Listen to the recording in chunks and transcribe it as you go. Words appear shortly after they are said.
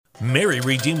Mary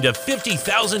redeemed a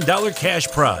 $50,000 cash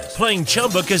prize playing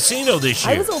Chumba Casino this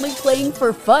year. I was only playing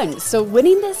for fun, so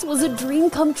winning this was a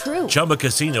dream come true. Chumba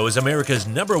Casino is America's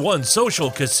 #1 social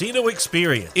casino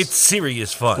experience. It's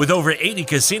serious fun. With over 80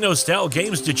 casino-style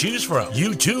games to choose from,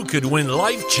 you too could win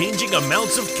life-changing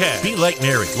amounts of cash. Be like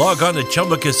Mary. Log on to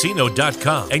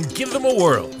ChumbaCasino.com and give them a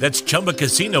whirl. That's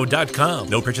ChumbaCasino.com.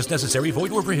 No purchase necessary.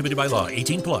 Void where prohibited by law.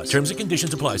 18+. Terms and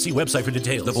conditions apply. See website for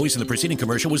details. The voice in the preceding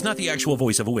commercial was not the actual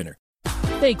voice of a winner.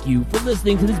 Thank you for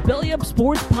listening to this Belly Up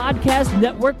Sports Podcast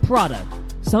Network product.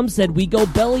 Some said we go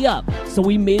belly up, so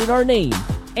we made it our name,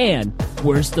 and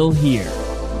we're still here.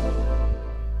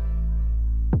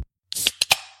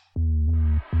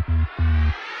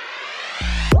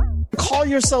 Call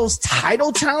yourselves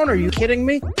Title Town? Are you kidding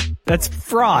me? That's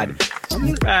fraud.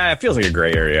 It feels like a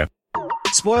gray area.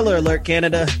 Spoiler alert,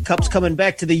 Canada. Cup's coming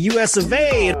back to the US of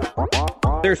A.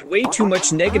 There's way too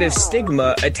much negative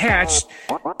stigma attached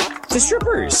to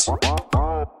strippers.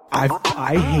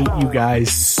 I hate you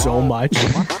guys so much.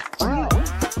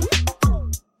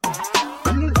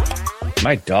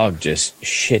 My dog just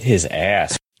shit his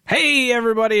ass. Hey,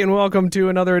 everybody, and welcome to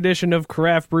another edition of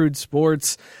Craft Brewed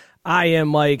Sports. I am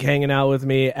Mike. Hanging out with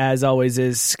me, as always,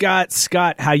 is Scott.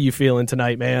 Scott, how you feeling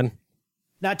tonight, man?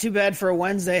 Not too bad for a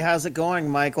Wednesday. How's it going,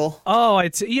 Michael? Oh,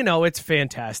 it's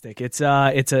fantastic. It's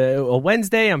a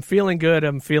Wednesday. I'm feeling good.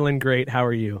 I'm feeling great. How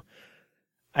are you?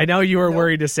 I know you were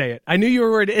worried to say it. I knew you were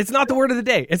worried. It's not the word of the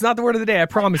day. It's not the word of the day. I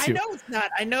promise you. I know it's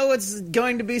not. I know it's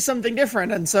going to be something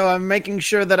different, and so I'm making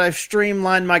sure that I've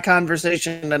streamlined my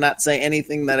conversation to not say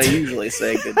anything that I usually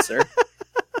say, good sir.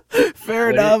 Fair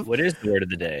enough. What is the word of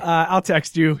the day? I'll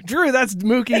text you. Drew, that's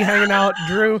Mookie hanging out.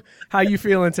 Drew, how you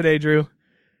feeling today, Drew?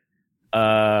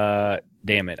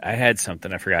 Damn it. I had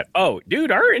something. I forgot. Oh,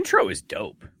 dude, our intro is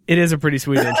dope. It is a pretty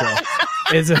sweet intro.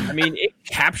 I mean, it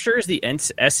captures the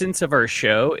essence of our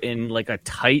show in like a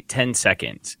tight 10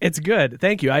 seconds. It's good.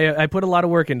 Thank you. I put a lot of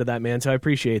work into that, man, so I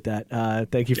appreciate that.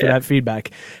 Thank you for that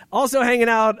feedback. Also hanging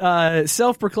out,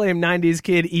 self-proclaimed 90s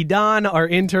kid, Edan, our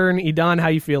intern. Edan, how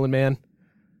you feeling, man?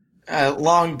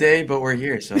 Long day, but we're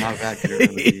here, so how bad could it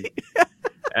really be?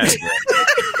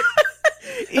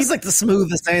 He's like the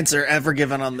smoothest answer ever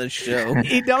given on this show.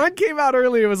 Edan came out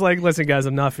earlier and was like, listen, guys,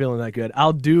 I'm not feeling that good.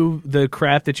 I'll do the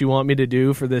crap that you want me to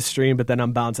do for this stream, but then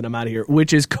I'm bouncing. I'm out of here,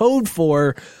 which is code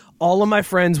for all of my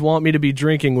friends want me to be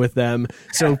drinking with them,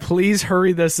 so please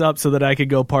hurry this up so that I could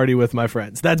go party with my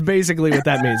friends. That's basically what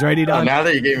that means, right, Edan? Now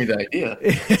that you gave me the idea.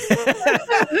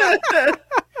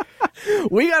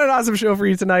 We got an awesome show for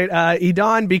you tonight.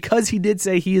 Edan, because he did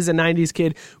say he is a 90s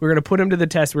kid, we're going to put him to the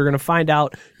test. We're going to find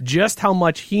out just how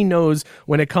much he knows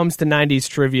when it comes to 90s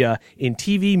trivia in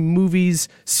TV, movies,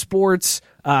 sports,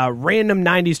 random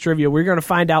 90s trivia. We're going to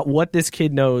find out what this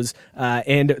kid knows,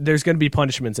 and there's going to be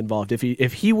punishments involved. If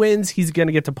he wins, he's going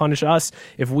to get to punish us.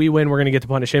 If we win, we're going to get to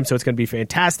punish him, so it's going to be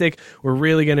fantastic. We're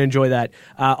really going to enjoy that.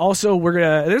 Also,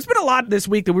 there's been a lot this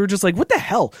week that we were just like, what the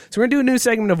hell? So we're going to do a new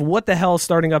segment of What the Hell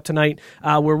starting up tonight,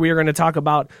 where we are going to talk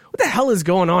about what the hell is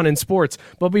going on in sports.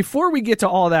 But before we get to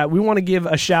all that, we want to give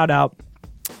a shout out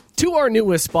to our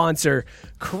newest sponsor,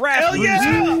 Craft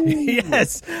Brewed.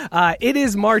 Yes. It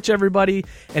is March, everybody,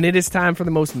 and it is time for the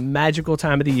most magical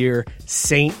time of the year,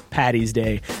 St. Paddy's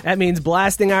Day. That means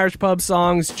blasting Irish pub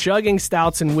songs, chugging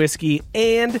stouts and whiskey,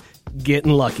 and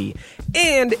getting lucky.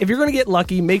 And if you're going to get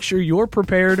lucky, make sure you're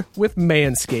prepared with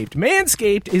Manscaped.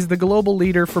 Manscaped is the global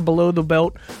leader for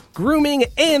below-the-belt grooming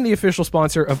and the official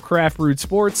sponsor of Craft Brewed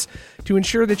Sports. To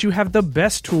ensure that you have the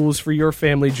best tools for your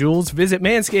family jewels, visit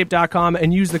manscaped.com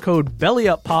and use the code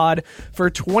BELLYUPPOD for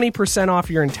 20% off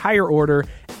your entire order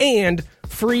and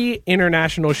free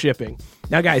international shipping.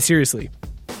 Now, guys, seriously,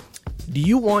 do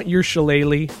you want your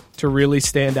shillelagh to really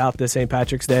stand out this St.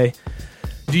 Patrick's Day?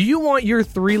 Do you want your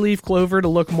 3-leaf clover to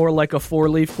look more like a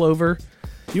 4-leaf clover?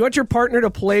 Do you want your partner to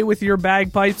play with your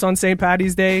bagpipes on St.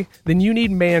 Paddy's Day? Then you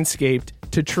need Manscaped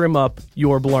to trim up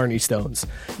your Blarney Stones.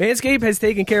 Manscaped has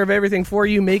taken care of everything for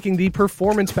you, making the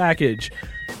Performance Package.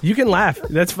 You can laugh.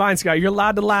 That's fine, Scott. You're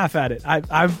allowed to laugh at it.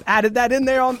 I've added that in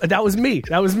there. That was me.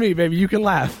 That was me, baby. You can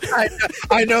laugh.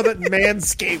 I know that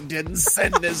Manscaped didn't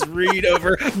send his read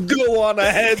over. Go on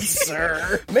ahead,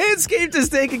 sir. Manscaped has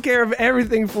taken care of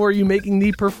everything for you, making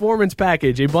the Performance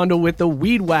Package, a bundle with the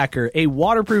Weed Whacker, a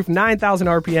waterproof 9,000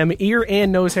 RPM ear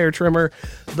and nose hair trimmer,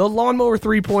 the Lawnmower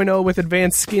 3.0 with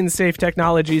advanced skin-safe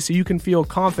technology so you can feel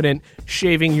confident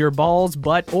shaving your balls,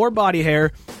 butt, or body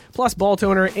hair, plus ball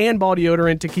toner and ball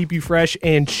deodorant to keep you fresh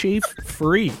and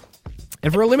chafe-free.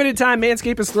 And for a limited time,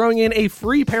 Manscaped is throwing in a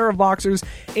free pair of boxers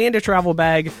and a travel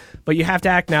bag. But you have to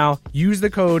act now. Use the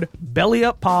code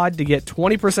BELLYUPPOD to get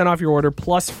 20% off your order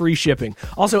plus free shipping.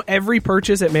 Also, every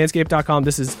purchase at Manscaped.com,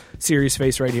 this is serious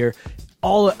face right here,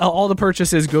 all the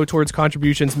purchases go towards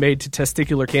contributions made to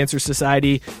Testicular Cancer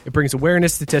Society. It brings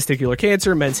awareness to testicular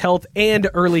cancer, men's health, and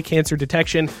early cancer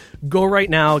detection. Go right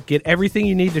now. Get everything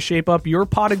you need to shape up your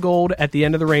pot of gold at the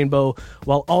end of the rainbow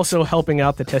while also helping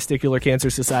out the Testicular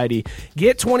Cancer Society.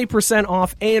 Get 20%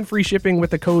 off and free shipping with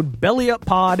the code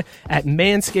BELLYUPPOD at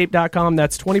Manscaped.com.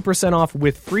 That's 20% off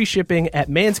with free shipping at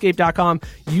Manscaped.com.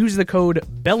 Use the code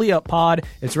BELLYUPPOD.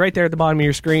 It's right there at the bottom of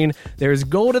your screen. There's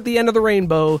gold at the end of the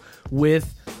rainbow with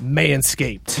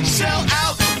Manscaped.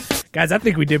 Guys, I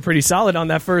think we did pretty solid on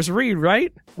that first read,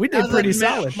 right? We did pretty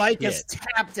solid. Mike is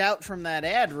tapped out from that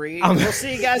ad read. We'll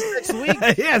see you guys next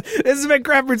week. Yeah, this has been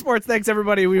Craftbrewed Sports. Thanks,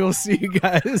 everybody. We will see you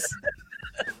guys.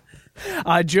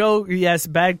 Joe, yes,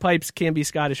 bagpipes can be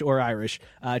Scottish or Irish.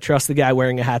 Trust the guy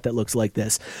wearing a hat that looks like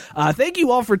this. Thank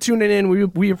you all for tuning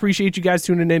in. We appreciate you guys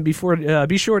tuning in. Be sure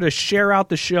to share out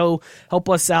the show, help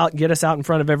us out, get us out in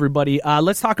front of everybody.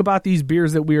 Let's talk about these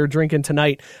beers that we are drinking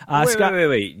tonight.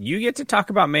 Wait. You get to talk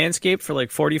about Manscaped for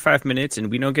like 45 minutes and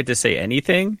we don't get to say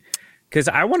anything? Because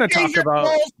I want to talk about...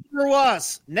 Through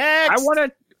us. Next.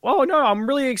 Oh no, I'm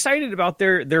really excited about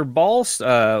their balls,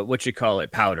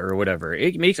 powder or whatever.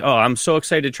 I'm so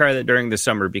excited to try that during the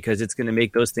summer because it's going to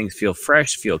make those things feel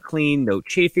fresh, feel clean, no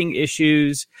chafing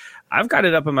issues. I've got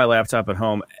it up on my laptop at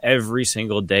home every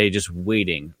single day, just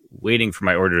waiting for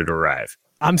my order to arrive.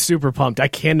 I'm super pumped. I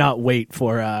cannot wait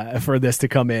for this to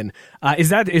come in.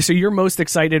 So you're most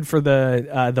excited for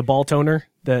the ball toner,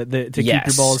 to keep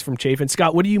your balls from chafing?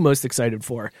 Scott, what are you most excited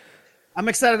for? I'm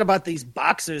excited about these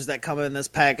boxers that come in this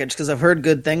package because I've heard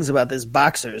good things about these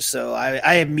boxers. So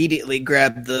I immediately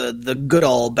grabbed the good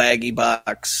old baggy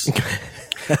box.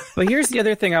 But here's the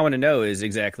other thing I want to know is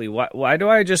exactly why would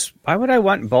I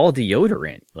want ball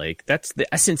deodorant? Like that's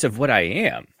the essence of what I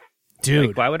am. Dude,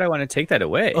 like, why would I want to take that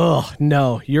away? Oh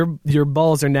no, your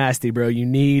balls are nasty, bro. You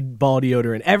need ball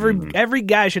deodorant. Every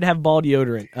guy should have ball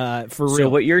deodorant. For real. So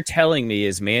what you're telling me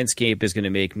is Manscaped is going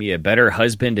to make me a better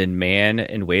husband and man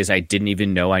in ways I didn't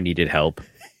even know I needed help.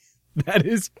 That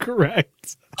is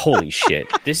correct. Holy shit.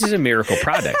 This is a miracle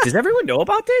product. Does everyone know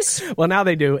about this? Well, now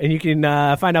they do, and you can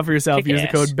find out for yourself. Use the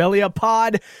code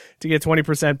BELLYUPPOD to get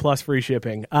 20% plus free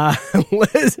shipping.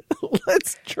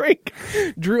 Let's drink.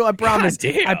 Drew, I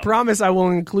promise I will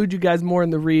include you guys more in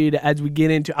the read as we get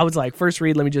into. I was like, first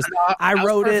read, let me just I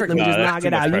wrote it, let me just knock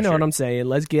it out. You know what I'm saying.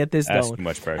 Let's get this that's going. Too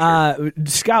much pressure.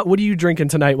 Scott, what are you drinking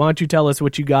tonight? Why don't you tell us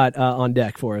what you got on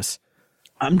deck for us?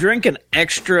 I'm drinking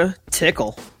Extra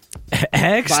Tickle.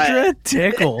 Extra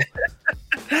Tickle.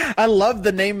 I love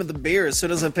the name of the beer as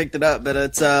soon as I picked it up, but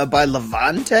it's by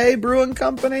Levante Brewing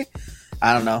Company.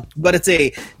 I don't know, but it's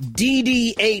a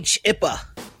DDH IPA.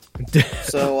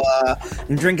 So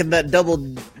I'm drinking that double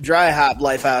dry hop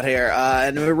life out here,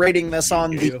 and we're rating this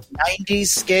on the 90s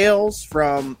scales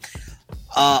from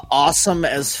awesome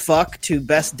as fuck to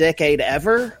best decade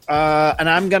ever, and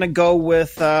I'm gonna go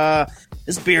with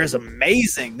this beer is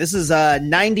amazing. This is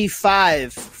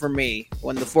 95 for me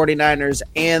when the 49ers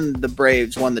and the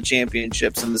Braves won the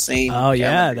championships in the same. Oh,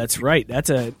 yeah, that's right.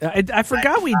 I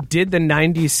forgot we did the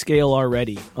 90s scale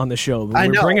already on the show.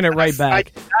 We're bringing it right back. I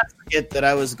did not forget that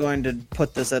I was going to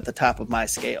put this at the top of my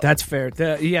scale. That's fair.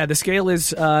 The scale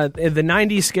is the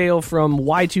 90s scale from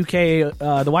Y2K,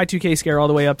 the Y2K scare all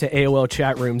the way up to AOL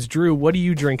chat rooms. Drew, what are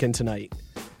you drinking tonight?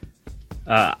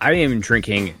 I am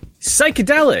drinking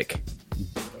Psychedelic.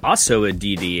 Also a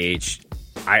DDH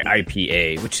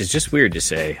IPA, which is just weird to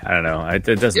say. I don't know. It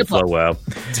doesn't flow well.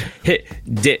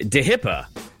 DeHippa.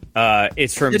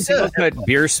 It's from Single Cut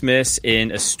Beersmiths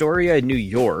in Astoria, New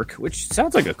York, which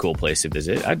sounds like a cool place to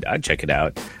visit. I'd check it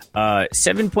out.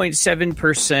 7.7%,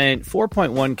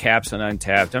 4.1 caps on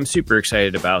Untappd. I'm super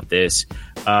excited about this.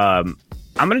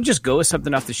 I'm going to just go with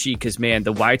something off the sheet because, man,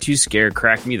 the Y2 scare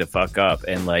cracked me the fuck up.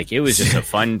 And, like, it was just a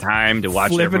fun time to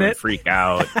watch everyone freak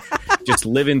out. Just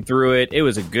living through it. It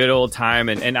was a good old time.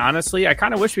 And honestly, I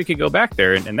kind of wish we could go back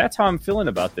there. And that's how I'm feeling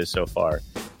about this so far.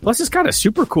 Plus, it's got a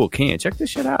super cool can. Check this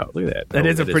shit out. Look at that. That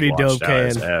is a pretty dope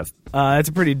can. That's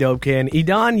a pretty dope can.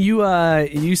 Edon,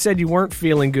 you said you weren't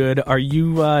feeling good. Are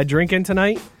you drinking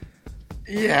tonight?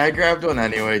 Yeah, I grabbed one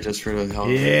anyway just for the help.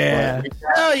 Yeah.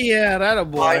 Oh, yeah, that a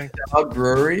boy. Dog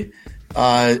Brewery.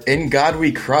 In God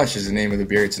We Crush is the name of the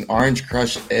beer. It's an orange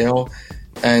crush ale.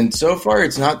 And so far,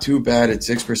 it's not too bad. It's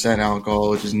 6%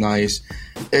 alcohol, which is nice.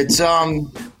 It's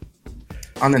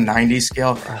on the 90s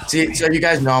scale. See, so you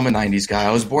guys know I'm a 90s guy.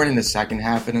 I was born in the second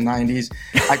half of the 90s.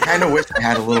 I kind of wish I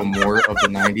had a little more of the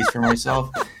 90s for myself.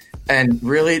 And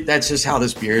really, that's just how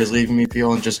this beer is leaving me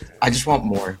feeling. I just want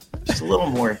more. Just a little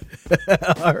more.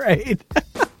 All right.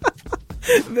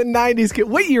 The 90s kid.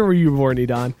 What year were you born,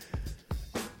 Edon?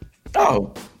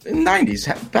 Oh,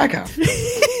 90s, back half.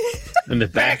 In the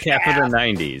back half of the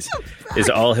 90s is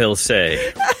all he'll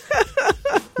say.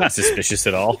 Not suspicious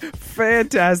at all.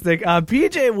 Fantastic.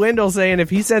 PJ Wendell saying, if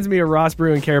he sends me a Ross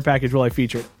Brewing care package, will I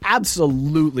feature it?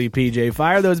 Absolutely, PJ.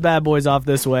 Fire those bad boys off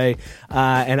this way,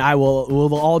 and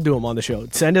we'll all do them on the show.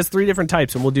 Send us 3 different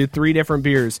types, and we'll do 3 different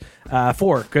beers.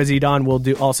 4, because Edon will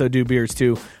also do beers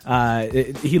too.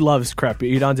 He loves craft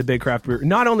beer. Edon's a big craft brewer.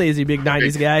 Not only is he a big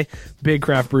 90s guy, big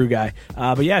craft brew guy.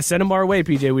 But yeah, send them our way,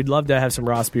 PJ. We'd love to have some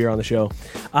Ross beer on the show.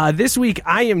 This week,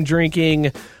 I am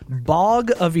drinking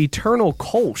Bog of Eternal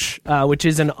Kolsch, which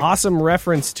is an awesome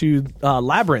reference to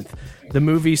Labyrinth, the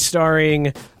movie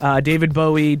starring David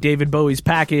Bowie, David Bowie's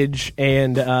Package,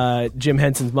 and Jim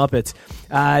Henson's Muppets.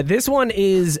 This one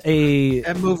is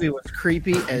that movie was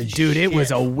creepy as dude. shit. It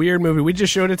was a weird movie. We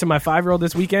just showed it to my 5-year-old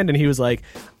this weekend, and he was like,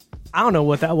 "I don't know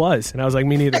what that was," and I was like,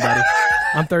 "Me neither, buddy."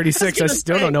 I'm 36. I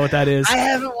still don't know what that is. I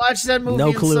haven't watched that movie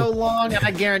No clue. in so long, and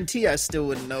I guarantee I still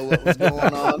wouldn't know what was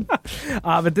going on.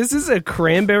 But this is a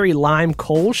cranberry lime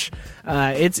Kolsch.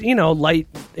 It's, light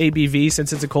ABV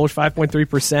since it's a Kolsch,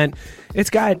 5.3%. It's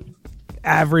got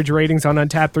average ratings on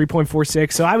Untappd,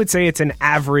 3.46. So I would say it's an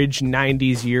average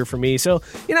 90s year for me. So,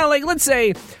 let's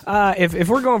say if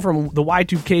we're going from the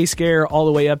Y2K scare all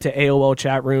the way up to AOL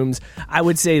chat rooms, I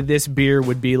would say this beer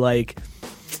would be like...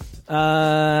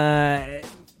 I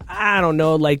don't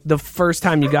know, like the first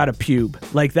time you got a pube.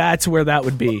 Like, that's where that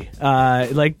would be.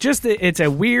 It's a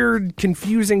weird,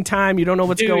 confusing time. You don't know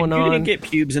what's going on. You didn't get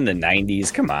pubes in the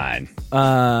 90s. Come on.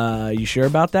 You sure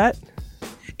about that?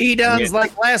 Edon's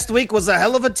like, last week was a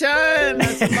hell of a time.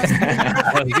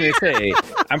 I was going to say,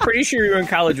 I'm pretty sure you were in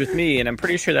college with me, and I'm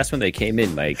pretty sure that's when they came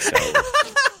in, Mike. So,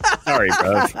 sorry,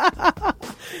 bro.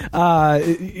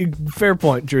 Fair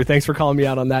point, Drew. Thanks for calling me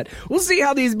out on that. We'll see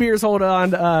how these beers hold up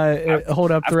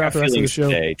throughout the rest of the show.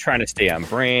 Today, trying to stay on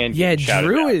brand. Yeah,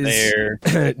 Drew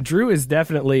is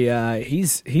definitely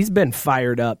he's been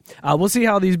fired up. We'll see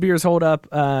how these beers hold up.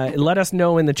 Let us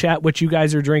know in the chat what you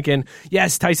guys are drinking.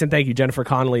 Yes, Tyson, thank you. Jennifer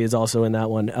Connelly is also in that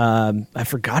one. I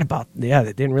forgot about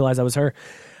didn't realize that was her.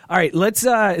 All right, let's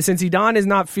since Edon is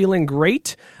not feeling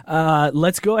great,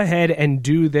 let's go ahead and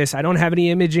do this. I don't have any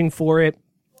imaging for it.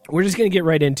 We're just going to get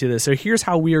right into this. So here's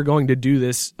how we are going to do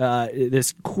this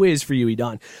this quiz for you,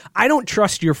 Edon. I don't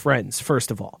trust your friends,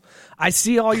 first of all. I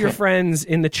see all your friends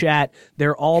in the chat.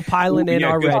 They're all piling in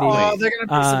already. Oh, they're going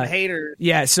to be some haters.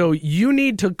 Yeah, so you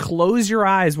need to close your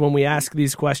eyes when we ask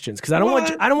these questions, because I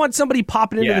don't want somebody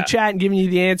popping into the chat and giving you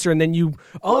the answer, and then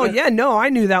I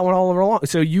knew that one all along.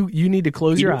 So you need to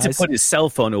close your eyes. He needs to put his cell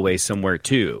phone away somewhere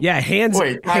too. Yeah, hands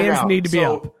need to be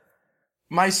up.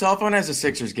 My cell phone has a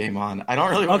Sixers game on. I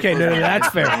don't really want to no, that's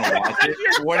fair.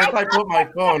 What if I put my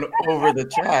phone over the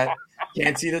chat?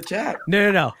 Can't see the chat.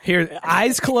 No. Here,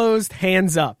 eyes closed,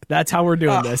 hands up. That's how we're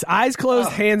doing this. Eyes closed,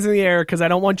 hands in the air, because I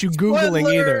don't want you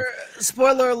Googling either.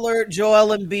 Spoiler alert,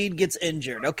 Joel Embiid gets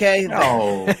injured, okay?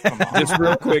 No, come on. Just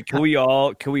real quick, can we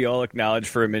all acknowledge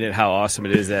for a minute how awesome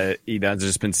it is that Edon's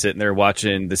just been sitting there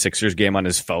watching the Sixers game on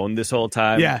his phone this whole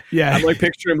time? Yeah. I'm like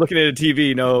picturing him looking at a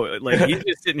TV, he's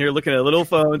just sitting here looking at a little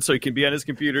phone so he can be on his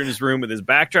computer in his room with his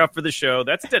backdrop for the show.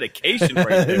 That's dedication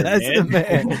right there,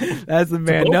 That's the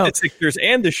man. No. The Sixers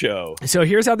and the show. So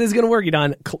here's how this is going to work,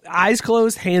 Edon. Eyes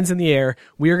closed, hands in the air.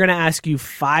 We are going to ask you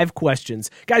 5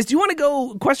 questions. Guys, do you want to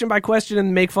go question by question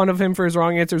and make fun of him for his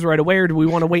wrong answers right away, or do we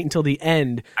want to wait until the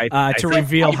end to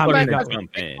reveal how many got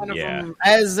right?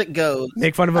 As it goes.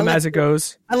 Make fun of him as it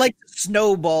goes. I like to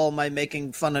snowball my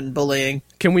making fun and bullying.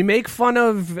 Can we make fun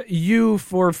of you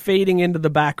for fading into the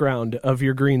background of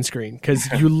your green screen? Because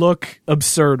you look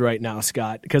absurd right now,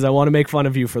 Scott, because I want to make fun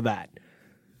of you for that.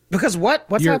 Because what?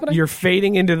 What's happening? You're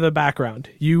fading into the background.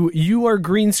 You are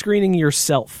green screening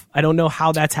yourself. I don't know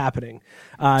how that's happening.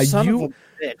 Son of a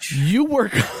bitch. You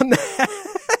work on that.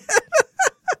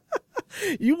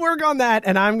 You work on that,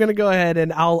 and I'm going to go ahead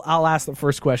and I'll ask the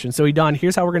first question. So, Edon,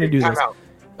 here's how we're going to do this.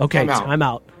 Okay, I'm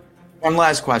out. One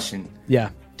last question. Yeah.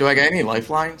 Do I get any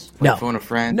lifelines? No. Phone a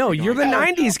friend? No, you're the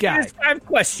 90s guy. Here's 5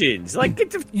 questions.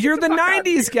 You're the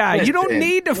 90s guy. You don't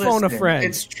need to phone a friend.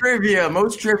 It's trivia.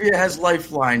 Most trivia has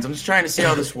lifelines. I'm just trying to see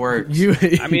how this works.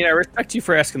 I respect you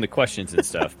for asking the questions and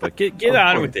stuff, but get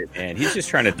on with it, man. He's just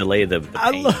trying to delay the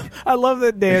pain. I love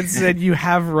that Dan said you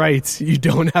have rights. You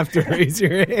don't have to raise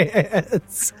your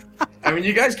hands. I mean,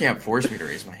 you guys can't force me to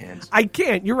raise my hands. I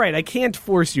can't. You're right. I can't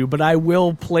force you, but I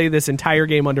will play this entire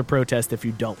game under protest if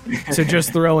you don't. So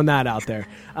just throwing that out there.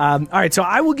 All right. So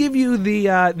I will give you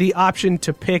the option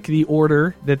to pick the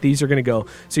order that these are going to go.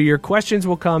 So your questions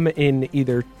will come in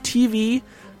either TV,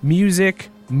 music,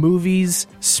 movies,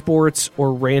 sports,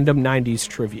 or random 90s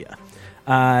trivia.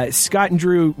 Scott and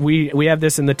Drew, we have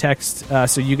this in the text,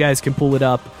 so you guys can pull it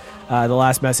up, the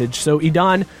last message. So,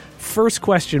 Idan, first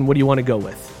question, what do you want to go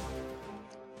with?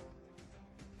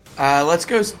 Let's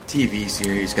go TV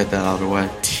series. Get that out of the way.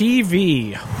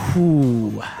 TV.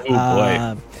 Ooh.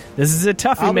 Oh, boy. This is a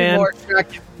toughie, I'll man. be more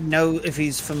shocked to know if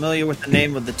he's familiar with the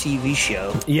name of the TV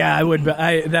show. Yeah, I would.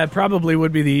 That probably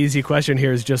would be the easy question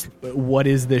here is just, what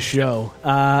is this show?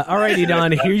 All right,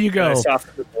 Idan, here you go. Can I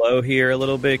soften the blow here a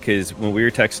little bit? Because when we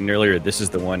were texting earlier, this is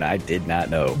the one I did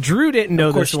not know. Drew didn't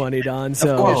know this one, Idan.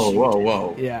 So.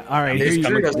 Whoa. Yeah, all right. If Here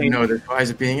Drew you doesn't know this, why is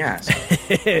it being asked?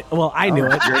 Well, I knew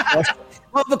it.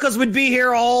 Well, because we'd be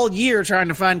here all year trying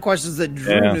to find questions that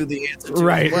Drew knew the answer to.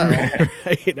 Right. As well.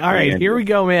 Right. All right, here we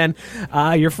go, man.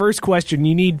 Your first question.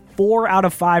 You need 4 out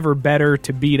of 5 or better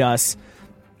to beat us.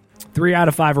 3 out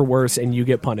of 5 or worse, and you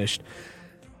get punished.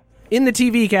 In the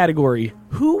TV category,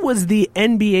 who was the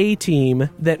NBA team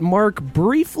that Mark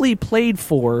briefly played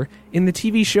for in the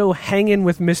TV show Hangin'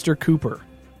 with Mr. Cooper?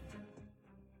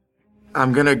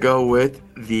 I'm going to go with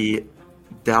the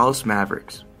Dallas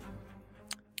Mavericks.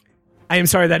 I am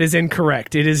sorry, that is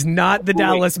incorrect. It is not the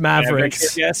Dallas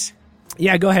Mavericks. Yes.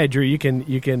 Yeah, go ahead, Drew. You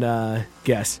can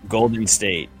guess. Golden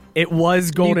State. It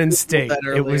was Golden State.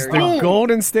 It was the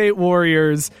Golden State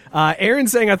Warriors. Aaron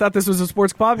saying, I thought this was a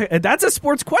sports podcast. That's a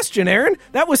sports question, Aaron.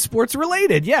 That was sports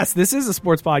related. Yes, this is a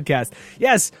sports podcast.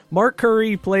 Yes, Mark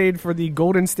Curry played for the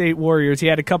Golden State Warriors. He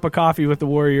had a cup of coffee with the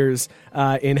Warriors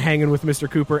in Hanging with Mr.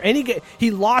 Cooper. And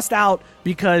he lost out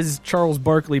because Charles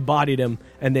Barkley bodied him,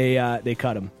 and they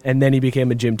cut him. And then he became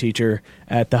a gym teacher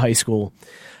at the high school.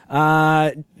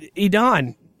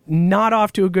 Idan, not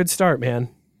off to a good start, man.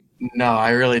 No,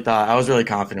 I was really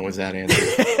confident with that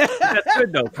answer. That's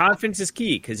good, though. Confidence is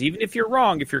key, because even if you're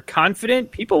wrong, if you're confident,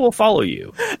 people will follow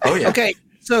you. Oh, yeah. Okay,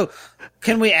 so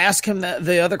can we ask him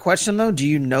the other question, though? Do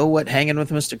you know what Hanging with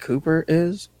Mr. Cooper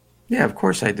is? Yeah, of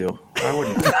course I do. I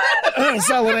wouldn't.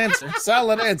 Solid answer.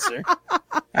 Solid answer.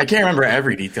 I can't remember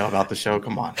every detail about the show.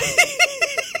 Come on.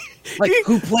 Like,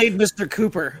 who played Mr.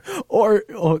 Cooper?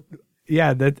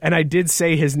 Yeah, and I did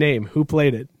say his name. Who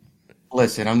played it?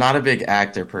 Listen, I'm not a big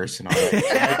actor person. I'm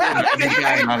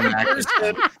not an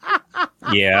actor.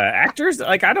 Yeah, actors,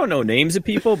 like, I don't know names of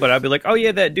people, but I'd be like, oh,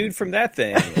 yeah, that dude from that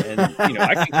thing. And,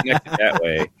 I can connect it that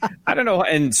way. I don't know.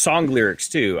 And song lyrics,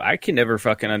 too. I can never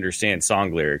fucking understand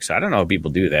song lyrics. I don't know how people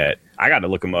do that. I got to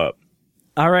look them up.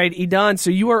 All right, Idan, so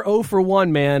you are 0 for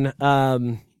 1, man.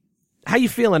 How you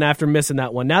feeling after missing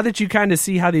that one? Now that you kind of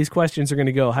see how these questions are going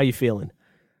to go, how you feeling?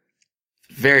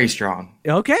 Very strong.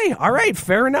 Okay, all right,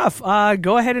 fair enough.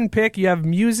 Go ahead and pick. You have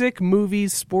music,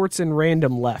 movies, sports, and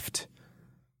random left.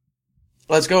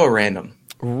 Let's go random.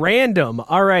 Random.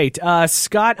 All right,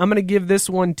 Scott, I'm going to give this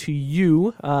one to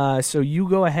you. So you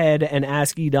go ahead and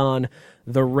ask Idan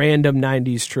the random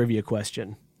 90s trivia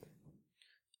question.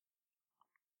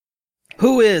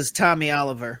 Who is Tommy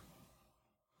Oliver?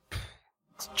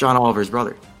 It's John Oliver's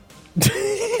brother.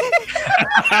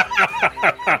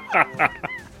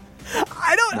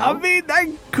 I mean, that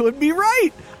could be right.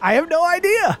 I have no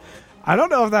idea. I don't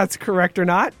know if that's correct or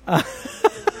not.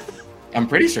 I'm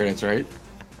pretty sure it's right.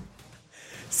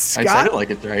 Scott, I said it like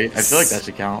it's right. I feel like that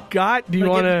should count. Scott, do you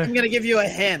want I'm to... going to give you a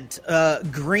hint.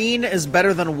 Green is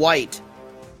better than white.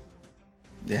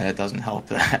 Yeah, it doesn't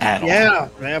help at all.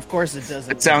 Yeah, of course it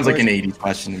doesn't. It sounds like an 80s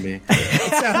question to me.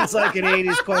 It sounds like an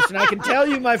 80s question. I can tell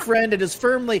you, my friend, it is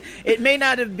firmly... It may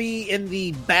not be in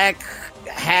the back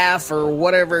half or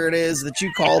whatever it is that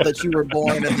you call that you were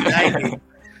born in the 90s.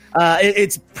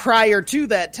 It's prior to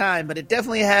that time, but it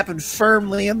definitely happened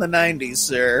firmly in the 90s,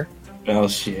 sir. Oh,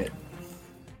 shit.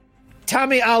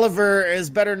 Tommy Oliver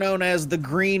is better known as the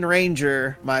Green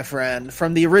Ranger, my friend,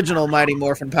 from the original Mighty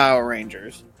Morphin Power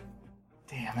Rangers.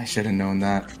 Damn, I should have known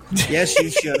that. Yes, you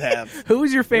should have. Who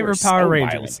was your favorite Power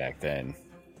Rangers back then?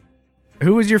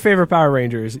 Who was your favorite Power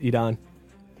Rangers, Idan?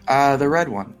 The red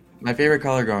one. My favorite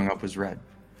color growing up was red.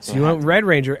 So you went Red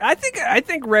Ranger. I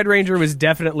think Red Ranger was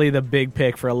definitely the big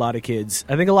pick for a lot of kids.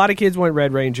 I think a lot of kids went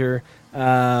Red Ranger.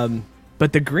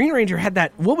 But the Green Ranger had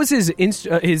that. What was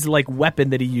his like weapon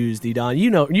that he used, Idan?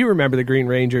 You remember the Green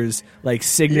Ranger's like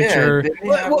signature.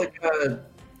 Yeah,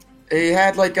 he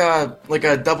had like a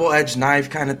double-edged knife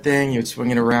kind of thing. You'd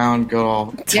swing it around, go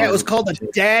all... Yeah, it was called a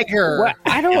dagger. What?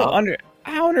 I don't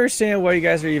don't understand why you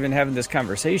guys are even having this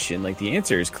conversation. Like, the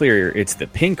answer is clear. It's the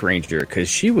Pink Ranger, because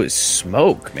she was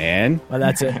smoke, man. Well,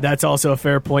 that's also a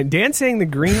fair point. Dan saying the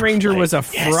Green Ranger was a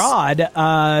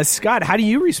fraud. Scott, how do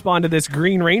you respond to this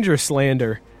Green Ranger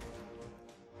slander?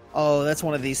 Oh, that's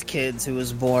one of these kids who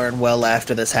was born well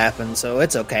after this happened, so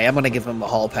it's okay. I'm going to give him a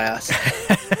hall pass.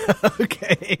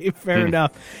 Okay, fair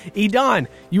enough. Edon,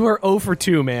 you are 0 for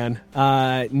 2, man.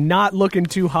 Not looking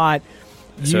too hot.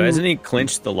 So hasn't he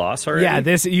clinched the loss already?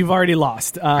 Yeah, you've already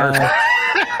lost.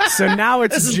 So now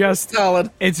it's just solid.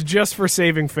 It's just for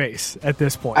saving face at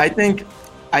this point. I'm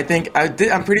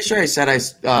pretty sure I said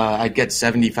I'd get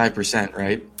 75%,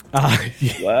 right?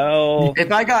 Well,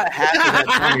 if I got half of that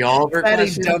Tommy Oliver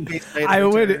question, I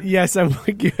would. Yes, I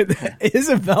would give that.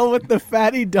 Isabel with the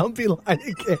fatty dumpy line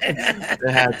again.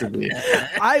 it had to be.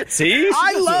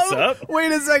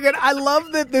 Wait a second. I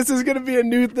love that this is going to be a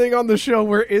new thing on the show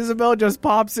where Isabel just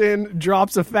pops in,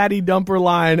 drops a fatty dumper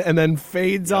line, and then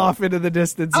fades off into the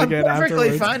distance again. I'm perfectly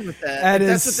afterwards. fine with that. That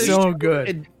is so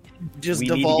good. We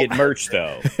need to get merch,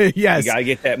 though. Yes. You got to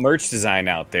get that merch design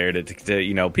out there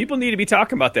to people need to be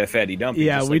talking about that fatty dumper.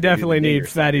 Yeah, we definitely need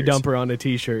fatty dumper on a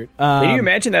t-shirt. Can you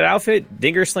imagine that outfit?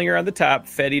 Dinger Slinger on the top,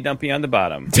 fatty dumpy on the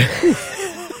bottom.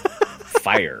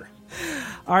 Fire.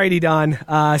 Alrighty,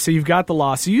 Don. So you've got the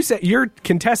loss. So you said you're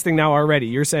contesting now already.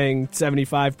 You're saying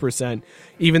 75%,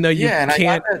 even though you can't. I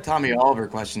got that Tommy Oliver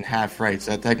question half right, so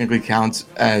that technically counts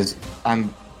as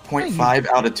I'm 0.5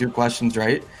 out of 2 questions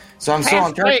right. So I'm still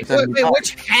on track. Wait,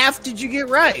 which half did you get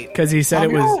right? Because he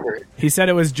said he said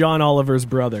it was John Oliver's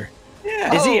brother.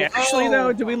 Yeah. Is he actually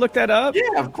though? Did we look that up?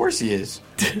 Yeah, of course he is.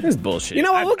 That's bullshit. You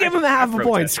know what? We'll give him a half a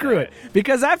point. Screw it.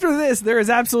 Because after this, there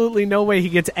is absolutely no way he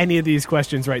gets any of these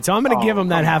questions right. So I'm going to give him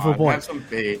that half a point.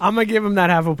 I'm going to give him that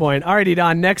half a point. Alrighty,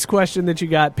 Don. Next question that you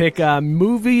got. Pick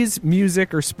movies,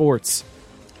 music, or sports.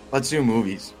 Let's do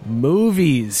movies.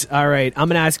 Movies. All right. I'm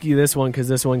going to ask you this one because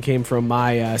this one came from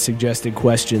my suggested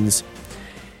questions.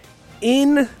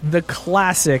 In the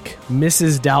classic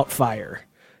Mrs. Doubtfire,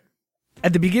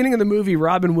 at the beginning of the movie,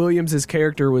 Robin Williams'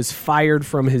 character was fired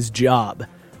from his job.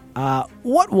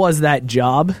 What was that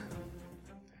job?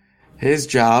 His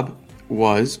job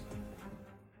was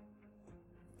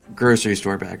grocery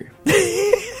store bagger.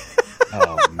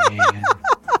 Oh, man.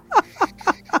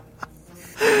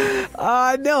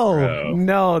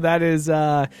 No, that is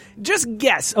just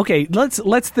guess. Okay,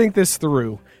 let's think this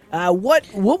through. What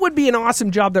would be an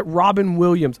awesome job that Robin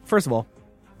Williams? First of all,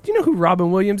 do you know who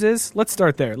Robin Williams is? Let's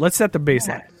start there. Let's set the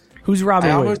baseline. Who's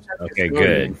Robin Williams? Okay,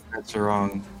 good. That's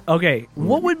wrong. Okay,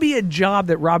 what would be a job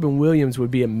that Robin Williams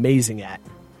would be amazing at?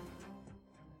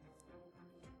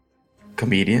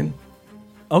 Comedian.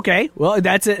 Okay, well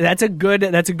that's a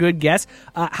good guess.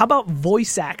 How about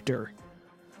voice actor?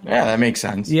 Yeah, that makes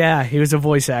sense. Yeah, he was a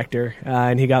voice actor,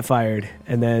 and he got fired,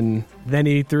 and then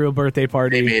he threw a birthday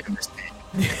party. They made a mistake.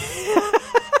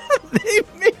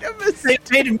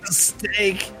 They made a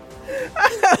mistake.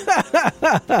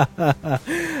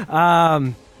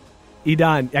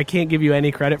 Edon, I can't give you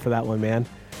any credit for that one, man.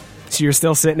 So you're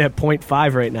still sitting at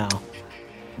 0.5 right now.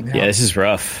 Yeah, this is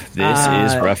rough. This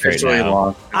is rough right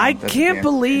now. I can't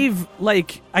believe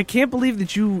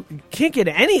that you can't get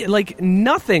any,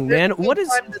 nothing, man. What is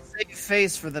the safe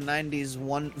face for the '90s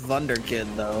Wonder Kid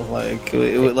though?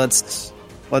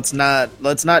 Let's not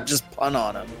just pun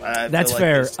on him. That's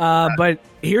fair. But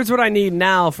here's what I need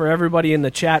now for everybody in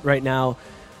the chat right now.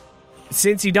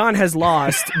 Since Edon has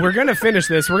lost, we're gonna finish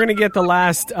this. We're gonna get the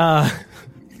last.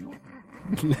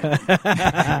 We're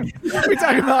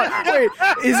talking about. Wait,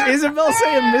 is Isabel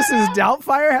saying Mrs.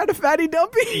 Doubtfire had a fatty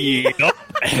dumpy? Yep.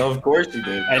 Of course you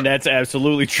did, and that's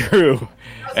absolutely true.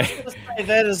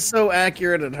 That is so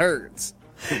accurate it hurts.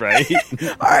 Right.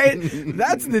 All right,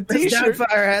 that's the T-shirt.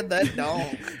 Doubtfire had that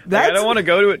dog. I don't want to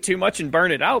go to it too much and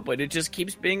burn it out, but it just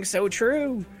keeps being so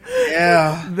true.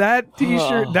 Yeah, that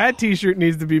T-shirt. That T-shirt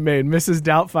needs to be made. Mrs.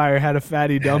 Doubtfire had a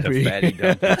fatty dumpy.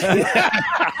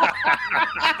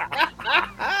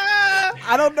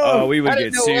 I don't know. Oh, we would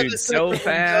get sued so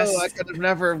fast. I could have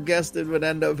never guessed it would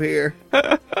end up here.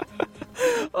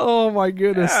 Oh my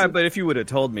goodness! Yeah, but if you would have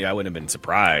told me, I wouldn't have been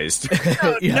surprised.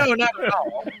 No, not at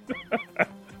all.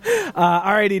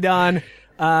 Alrighty, Don.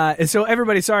 So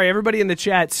everybody in the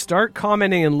chat, start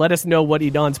commenting and let us know what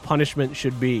Edon's punishment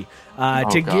should be.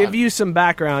 Give you some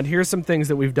background, here's some things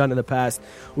that we've done in the past.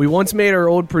 We once made our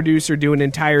old producer do an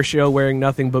entire show wearing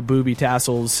nothing but booby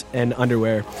tassels and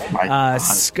underwear.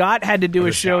 Scott had to do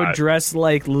a show dressed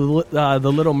like the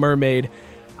Little Mermaid.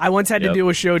 I once had to do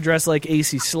a show dressed like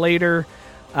AC Slater.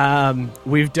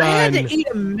 We've done. I had to eat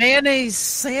a mayonnaise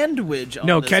sandwich. On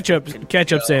No, this ketchup fucking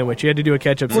show. sandwich. You had to do a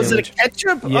ketchup Was sandwich. it a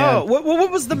ketchup? Yeah. Oh,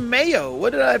 what was the mayo?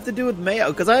 What did I have to do with mayo?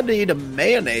 Because I had to eat a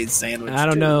mayonnaise sandwich. I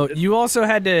don't too. know. You also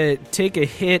had to take a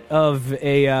hit of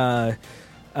a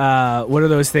what are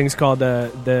those things called?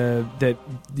 The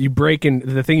you break in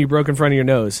the thing you broke in front of your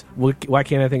nose. Why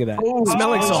can't I think of that?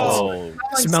 Smelling salts.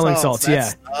 Smelling salts. That Yeah.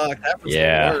 sucked. That was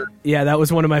Yeah. the worst. Yeah, that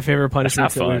was one of my favorite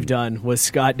punishments not that we've fun. done. Was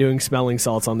Scott doing smelling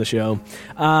salts on the show?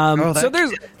 Oh, So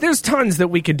there's tons that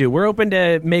we could do. We're open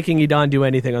to making Edon do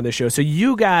anything on this show. So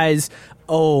you guys,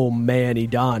 oh man,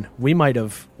 Edon, we might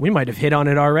have hit on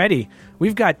it already.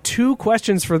 We've got 2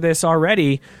 questions for this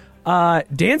already.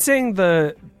 Dancing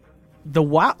the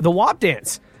WAP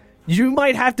dance. You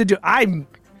might have to do.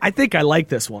 I think I like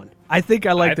this one. I think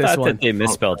I like I this thought one. that they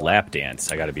misspelled lap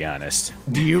dance. I got to be honest.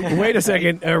 Do you wait a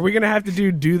second? Are we gonna have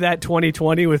to do that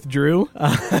 2020 with Drew?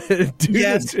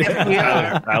 Yes, we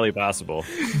are. Highly possible.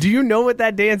 Do you know what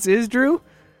that dance is, Drew?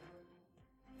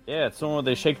 Yeah, it's the one where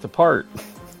they shake the part.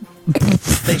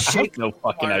 They shake. No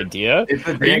fucking idea. It's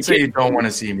the Are you dance that you kidding? don't want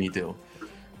to see me do.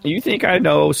 You think I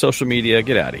know social media?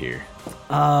 Get out of here.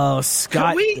 Oh,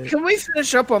 Scott. Can we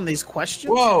finish up on these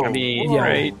questions? Whoa! I mean, whoa.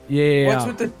 right? Yeah. What's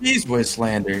with the cheese whiz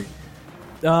slander?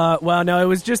 Well, no, it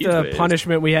was just Cheese a Whiz.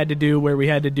 punishment we had to do where we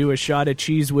had to do a shot of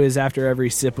Cheese Whiz after every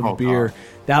sip of Oh, beer. God.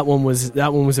 That one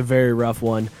was a very rough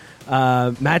one.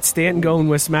 Matt Stanton going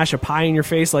with smash a pie in your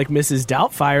face like Mrs.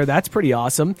 Doubtfire. That's pretty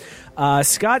awesome.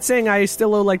 Scott saying I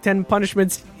still owe like 10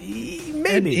 punishments.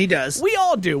 Maybe He does. We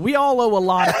all do. We all owe a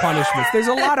lot of punishments. There's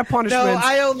a lot of No, punishments.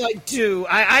 I owe like 2.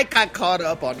 I got caught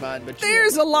up on mine, but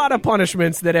There's a lot of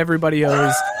punishments that everybody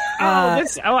owes.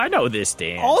 I know this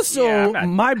dance. Also, Yeah, I'm not-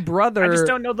 my brother. I just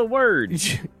don't know the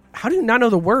words. How do you not know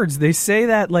the words? They say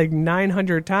that like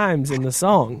 900 times in the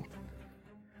song.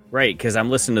 Right, because I'm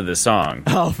listening to the song.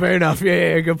 Oh, fair enough.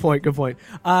 Yeah, good point.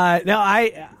 Now,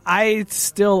 I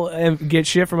still get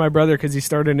shit from my brother because he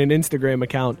started an Instagram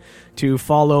account to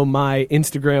follow my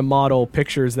Instagram model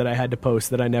pictures that I had to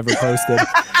post that I never posted.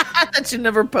 that you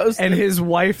never posted. And his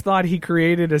wife thought he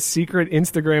created a secret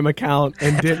Instagram account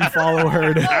and didn't follow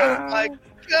her. Oh my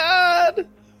god!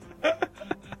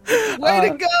 Way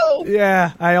to go!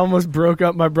 Yeah, I almost broke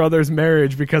up my brother's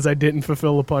marriage because I didn't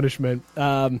fulfill a punishment.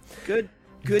 Good.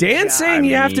 Dancing,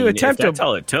 you have to attempt That's to.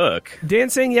 all it took. Dan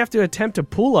saying you have to attempt to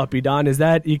pull up, Edon. Is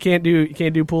that you can't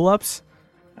do pull ups?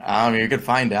 You could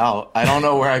find out. I don't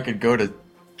know where I could go to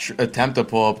attempt to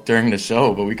pull up during the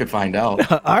show, but we could find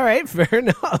out. All right, fair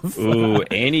enough. Ooh,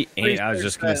 Annie, I was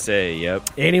just going to say, yep.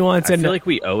 Annie wants I to feel like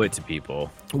we owe it to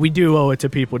people. we do owe it to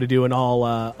people to do an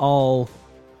all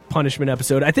punishment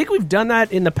episode. I think we've done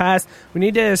that in the past. We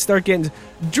need to start getting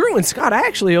Drew and Scott. I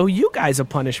actually owe you guys a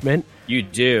punishment. You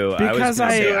do. I was Because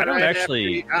gonna I- say, Do I don't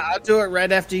actually. I'll do it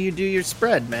right after you do your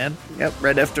spread, man. Yep,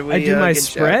 right after we I do my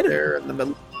get you out spread? there in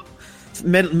the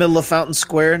middle of Fountain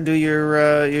Square and do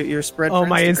your spread. Oh, for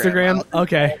my Instagram? I'll-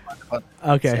 Okay.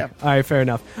 Okay. Yeah. All right, fair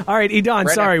enough. All right, Edon,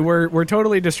 Right sorry, after. we're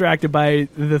totally distracted by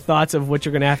the thoughts of what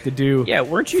you're going to have to do. Yeah,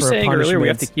 weren't you for saying earlier we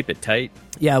have to punishments. keep it tight?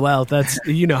 Yeah, well, that's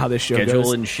you know how this show Schedule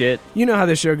goes. and shit. You know how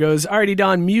this show goes. All right,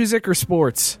 Edon, music or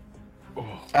sports?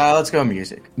 Let's go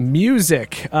music.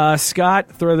 Music.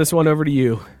 Scott, throw this one over to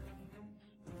you.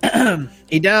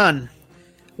 Edon,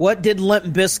 what did Limp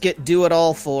Bizkit do it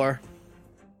all for?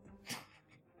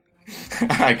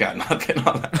 I got nothing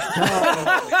on that.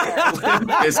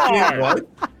 Biscuit, what?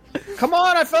 Come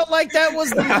on, I felt like that was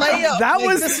the layup. That Like,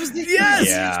 was- this was the yes!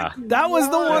 Yeah. That was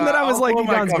the one that I was like, Who am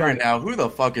I Edon's covering got. now? Who the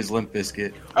fuck is Limp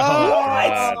Bizkit?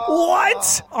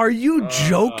 What? Are you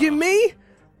joking me?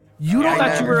 You don't.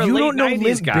 thought you were a you late don't know 90s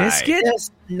Limp guy. Bizkit,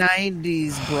 Just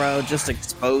 90s, bro. Just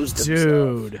exposed himself.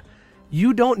 dude.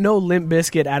 You don't know Limp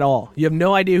Bizkit at all. You have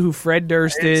no idea who Fred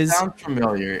Durst It is. sounds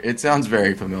familiar. It sounds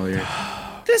very familiar.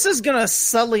 This is gonna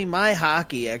sully my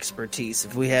hockey expertise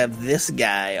if we have this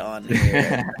guy on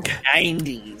here.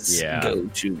 90s Yeah.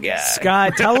 go-to guy.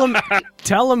 Scott,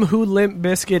 tell him who Limp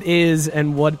Bizkit is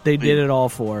and what they did it all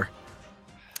for.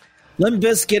 Limp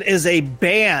Bizkit is a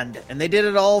band, and they did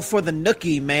it all for the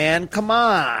Nookie, man. Come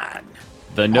on.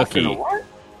 The Nookie. What?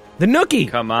 The Nookie.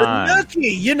 Come The on.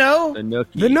 Nookie, you know? The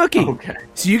Nookie. The Nookie. Okay.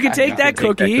 So you can take that Take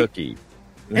cookie. that cookie.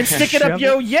 And stick it up Shove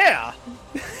yo, yeah.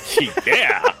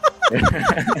 Yeah.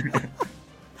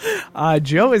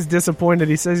 Joe is disappointed.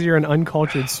 He says you're an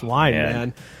uncultured swine,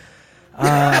 man.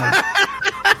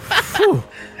 Phew.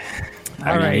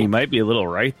 I mean, he might be a little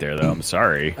right there, though. I'm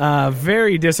sorry.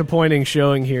 Very disappointing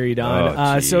showing here, Edon.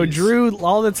 Oh, So, jeez. Drew,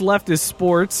 all that's left is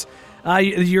sports.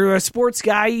 You're a sports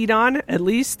guy, Edon, at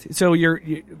least. So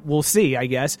we'll see, I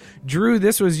guess. Drew,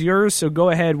 this was yours, so go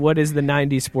ahead. What is the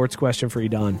 90s sports question for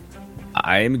Edon?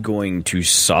 I'm going to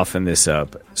soften this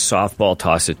up. Softball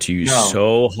toss it to you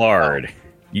so hard.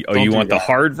 You want the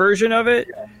hard version of it?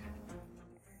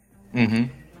 Mm-hmm.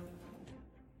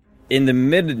 In the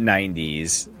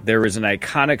mid-90s, there was an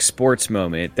iconic sports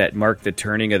moment that marked the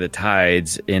turning of the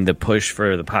tides in the push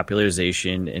for the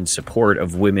popularization and support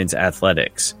of women's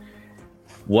athletics.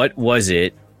 What was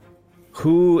it?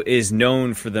 Who is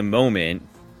known for the moment?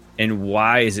 And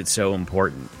why is it so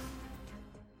important?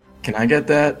 Can I get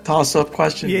that toss-up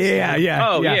question? Yeah. Oh, yeah.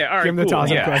 All right, Give him the cool.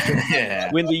 toss-up Yeah. question.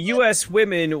 Yeah. When the U.S.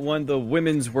 women won the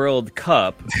Women's World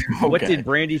Cup, what Okay. did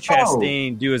Brandi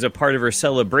Chastain do as a part of her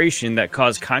celebration that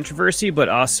caused controversy, but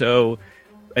also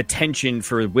attention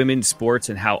for women's sports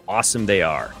and how awesome they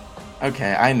are?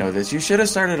 Okay, I know this. You should have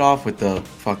started off with the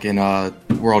fucking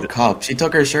World Cup. She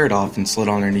took her shirt off and slid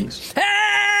on her knees.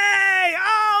 Hey!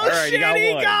 Oh, All right, shit, you got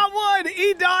he one. got one.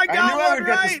 E-Dog I got knew I one would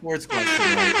get the right. sports question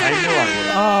right. I knew I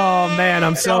would. Oh, man,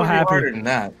 I'm so happy. Harder than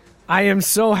that. I am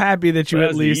so happy that you That at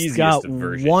was the least easiest got of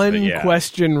versions, one but yeah.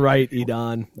 question right,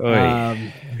 Edon.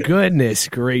 Oy. Goodness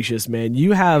gracious, man.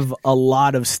 You have a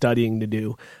lot of studying to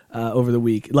do over the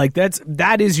week. Like that's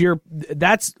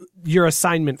your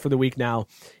assignment for the week now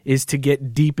is to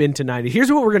get deep into 90.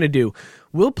 Here's what we're going to do.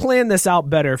 We'll plan this out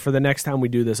better for the next time we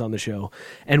do this on the show,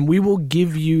 and we will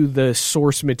give you the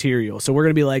source material. So we're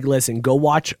going to be like, listen, go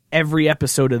watch every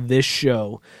episode of this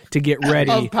show to get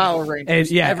ready. Of Power Rangers.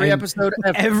 And, yeah, every and episode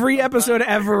ever. Every episode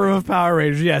ever of Power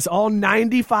Rangers. Yes, all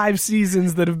 95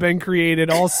 seasons that have been created,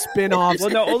 all spin-offs. Well,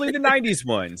 no, only the 90s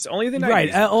ones. Only the 90s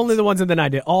Right, ones. only the ones in the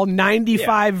 90s. All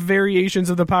 95 variations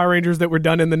of the Power Rangers that were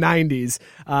done in the 90s.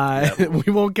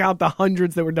 We won't count the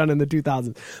hundreds that were done in the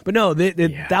 2000s. But no,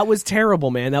 that was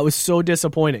terrible, man. That was so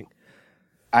disappointing.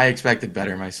 I expected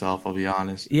better myself, I'll be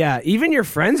honest. Yeah, even your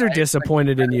friends are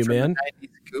disappointed in you, man.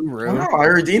 Well, no, I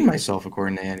redeemed myself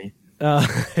according to Annie.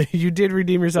 You did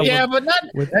redeem yourself. Yeah, but not.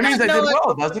 That means I did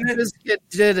well, doesn't it? Bizkit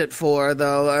did it for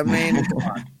though. I mean,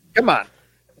 come on.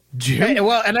 Jim? Hey,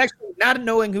 well, and actually, not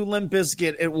knowing who Limp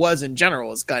Bizkit it was in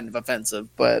general is kind of offensive.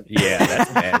 But Yeah,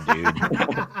 that's bad,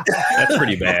 dude. That's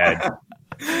pretty bad.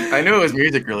 I knew it was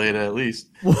music related at least.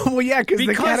 Well, yeah, because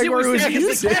the category was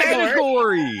music.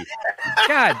 category.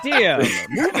 God damn.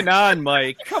 Moving on,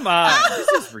 Mike. Come on. This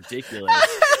is ridiculous.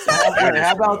 Wait,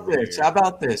 how about this? How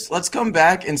about this? Let's come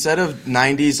back instead of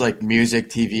 90s like music,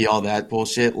 TV, all that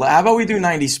bullshit. How about we do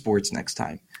 90s sports next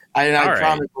time? I All right.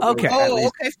 promise. we'll do Okay. at oh,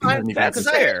 least okay, fine. 75 Because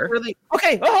That's I had fair. really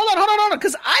okay. Hold on,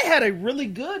 because I had a really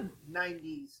good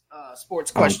 '90s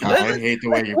sports question. God, I hate the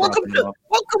way you brought them up.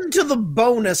 Welcome to the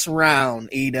bonus round,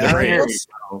 Ida. There we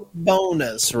go.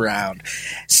 Bonus round.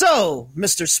 So,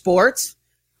 Mr. Sports,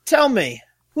 tell me,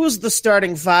 who's the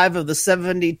starting five of the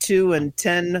 72 and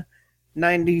 10,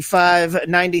 95,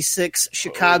 96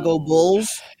 Chicago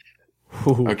Bulls?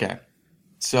 Okay.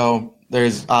 So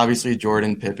there's obviously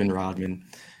Jordan, Pippen, Rodman.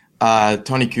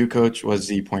 Tony Kukoc was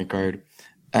the point guard.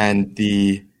 And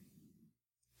the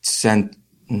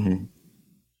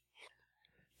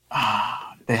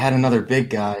they had another big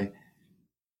guy.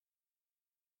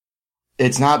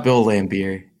 It's not Bill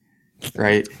Laimbeer,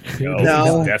 right?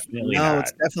 No, it's definitely no, not.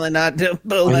 it's definitely not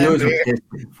Bill I knew it was Laimbeer. a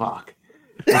Piston. Fuck.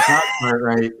 It's not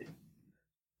Cartwright.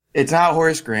 It's not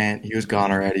Horace Grant. He was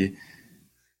gone already.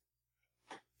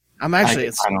 I'm actually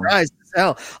I don't know. surprised as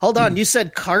hell. Hold on, you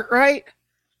said Cartwright?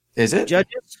 Is it?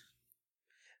 Judges?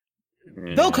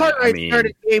 Bill Cartwright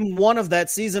started game one of that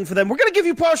season for them. We're going to give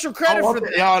you partial credit for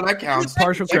that. Yeah, that counts.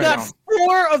 Partial You credit. got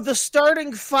 4 of the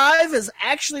starting 5 is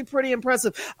actually pretty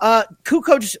impressive.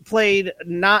 Kukoc played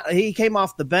he came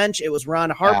off the bench. It was Ron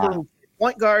Harper, who played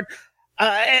point guard.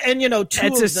 And you know, 2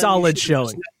 That's of a them solid you should have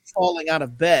showing. falling out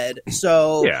of bed.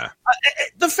 So Yeah.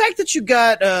 the fact that you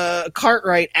got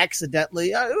Cartwright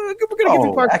accidentally, we're going to give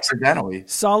you partial Accidentally.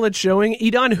 Solid showing.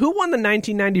 Edon, who won the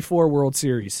 1994 World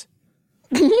Series?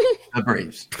 The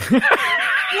Braves. No,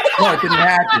 it didn't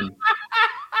happen.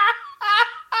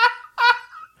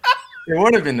 It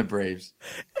would have been the Braves.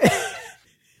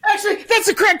 Actually, that's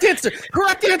the correct answer.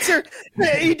 Correct answer.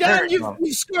 There Edon, you go.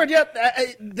 you scored. Yep,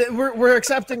 we're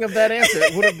accepting of that answer.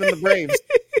 It would have been the Braves.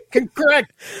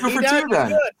 Correct. 2 for 2 Edon, you're then.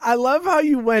 good. I love how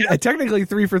you went technically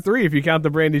 3 for 3 if you count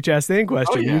the Brandi Chastain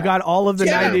question. Oh, yeah. You got all of the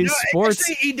 90s sports.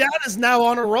 Actually, Edon is now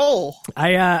on a roll.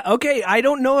 I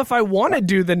don't know if I want to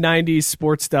do the 90s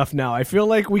sports stuff now. I feel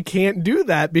like we can't do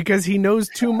that because he knows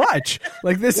too much.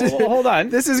 Like this is Well, hold on.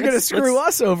 This is going to screw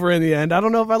us over in the end. I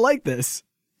don't know if I like this.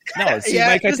 No, see, Yeah,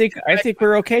 Mike, just- I think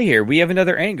we're okay here. We have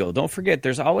another angle. Don't forget,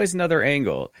 there's always another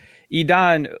angle.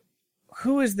 Edon,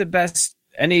 who is the best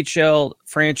NHL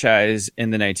franchise in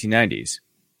the 1990s?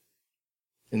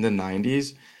 In the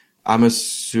 90s, I'm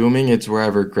assuming it's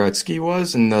wherever Gretzky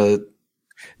was in the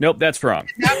Nope, that's wrong.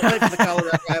 Did not play for the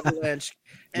Colorado Avalanche.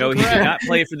 No, he did not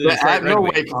play for the Detroit Red no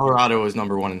Wings. way Colorado was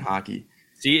number one in hockey.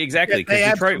 See, exactly,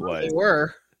 because Detroit was.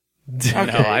 Were.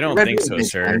 No, I don't think so,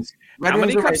 sir. How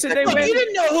many cups did they You win?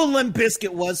 didn't know who Limp Bizkit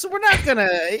was, so we're not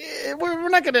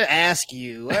gonna ask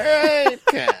you. All right,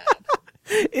 God.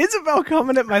 Isabel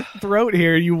coming at my throat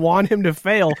here. You want him to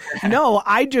fail? No,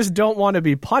 I just don't want to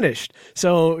be punished.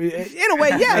 So in a way,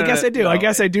 yeah, I guess I do. No. I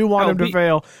guess I do want him to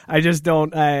fail. I just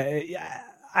don't.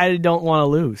 I don't want to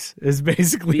lose. Is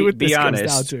basically what this comes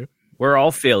down to. We're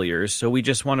all failures, so we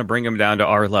just want to bring them down to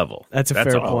our level. That's a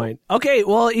fair point. Okay,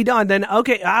 well, Edon, then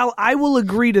I will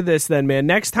agree to this then, man.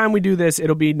 Next time we do this,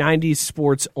 it'll be 90s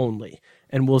sports only,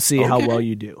 and we'll see how well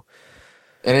you do.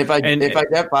 And if I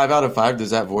get 5 out of 5,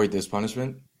 does that void this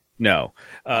punishment? No.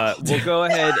 We'll go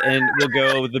ahead and we'll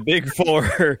go the Big Four,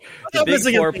 the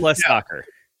Big Four plus soccer.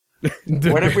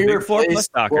 What if we Big Four plus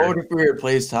replaced soccer. What if we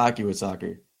replaced hockey with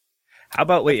soccer? How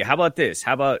about this?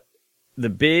 How about the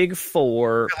Big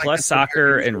Four plus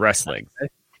soccer and wrestling?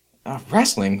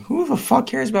 Wrestling? Who the fuck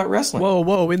cares about wrestling?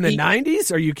 Whoa! In the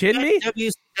 90s? Are you kidding me?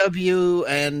 WCW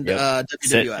and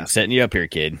WWF. I'm setting you up here,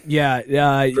 kid. Yeah.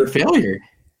 For failure.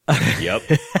 Yep.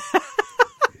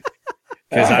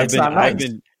 Because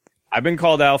I've been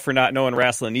called out for not knowing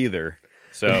wrestling either.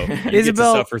 So you get to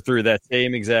suffer through that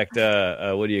same exact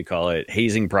what do you call it,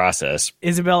 hazing process.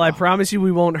 Isabel, I promise you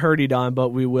we won't hurt Edon, but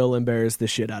we will embarrass the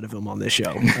shit out of him on this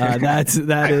show. I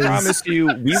promise you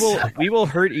we will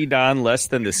hurt Edon less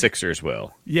than the Sixers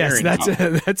will. Yes,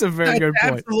 that's a very good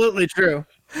point. Absolutely true.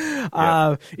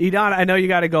 Edon, I know you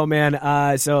got to go,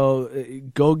 man. So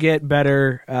go get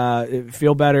better,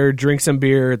 feel better, drink some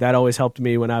beer. That always helped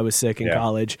me when I was sick in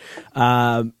college.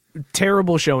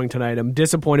 Terrible showing tonight. I'm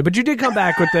disappointed, but you did come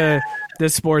back with the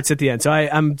sports at the end, so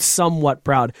I'm somewhat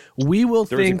proud. There was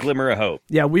a glimmer of hope.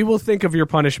 Yeah, we will think of your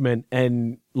punishment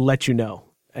and let you know,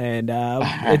 and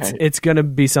it's going to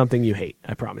be something you hate.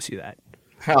 I promise you that.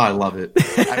 Oh, I love it.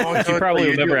 I won't do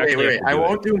it. I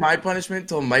won't do my punishment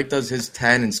until Mike does his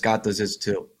 10 and Scott does his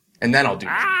 2, and then I'll do.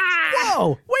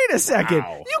 Whoa! Wait a second.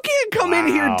 Wow. You can't come in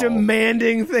here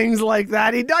demanding things like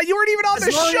that. You weren't even on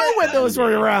the show when those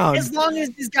were around. As long as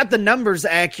he's got the numbers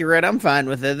accurate, I'm fine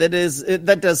with it.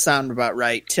 That does sound about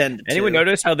right. 10 to 2. Anyone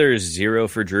notice how there's 0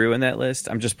 for Drew in that list?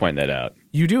 I'm just pointing that out.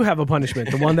 You do have a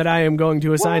punishment, the one that I am going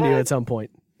to assign you at some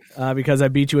point, because I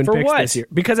beat you in picks this year.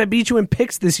 Because I beat you in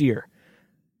picks this year.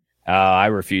 I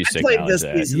refuse to acknowledge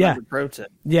that. Under protest.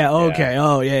 Yeah, okay. Yeah.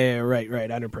 Oh, yeah,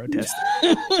 right. Under protest.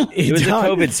 It was a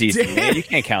COVID season, man. You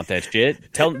can't count that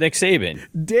shit. Tell Nick Saban.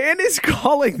 Dan is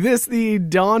calling this the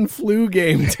Don Flu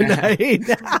game tonight.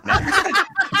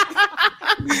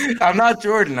 I'm not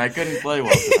Jordan. I couldn't play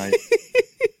well tonight.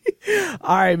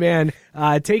 All right, man.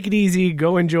 Take it easy.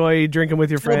 Go enjoy drinking with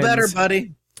your friends. Feel better,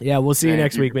 buddy. Yeah, we'll see you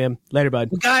next week, man. Later, bud.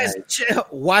 Guys,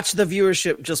 watch the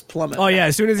viewership just plummet. Oh yeah,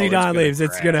 as soon as Edon leaves,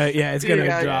 it's gonna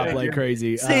drop like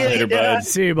crazy. Later, bud.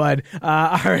 See you, bud.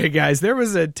 All right, guys. There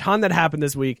was a ton that happened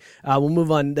this week. We'll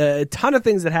move on. A ton of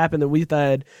things that happened that we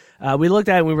thought we looked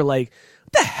at and we were like,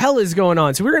 "What the hell is going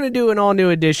on?" So we're gonna do an all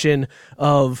new edition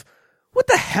of What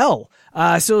the hell.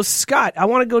 So Scott, I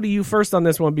want to go to you first on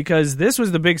this one because this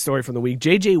was the big story from the week.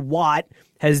 J.J. Watt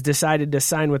has decided to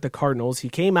sign with the Cardinals. He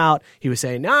came out, he was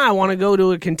saying, I want to go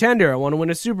to a contender. I want to win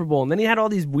a Super Bowl. And then he had all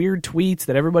these weird tweets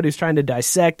that everybody's trying to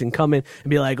dissect and come in and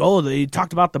be like, they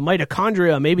talked about the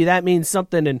mitochondria. Maybe that means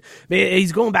something. And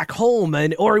he's going back home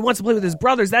or he wants to play with his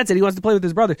brothers. That's it. He wants to play with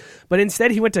his brothers. But instead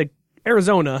he went to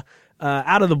Arizona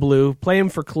out of the blue, playing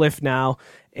for Cliff now.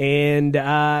 And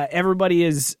everybody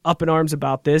is up in arms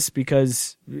about this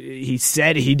because he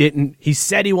said he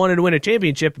wanted to win a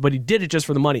championship, but he did it just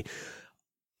for the money.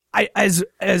 As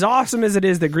awesome as it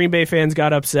is that Green Bay fans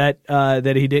got upset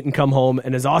that he didn't come home,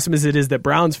 and as awesome as it is that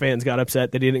Browns fans got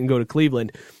upset that he didn't go to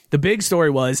Cleveland, the big story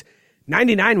was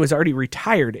 99 was already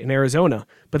retired in Arizona,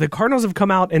 but the Cardinals have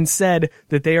come out and said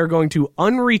that they are going to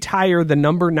unretire the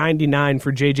number 99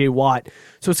 for J.J. Watt.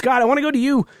 So, Scott, I want to go to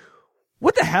you.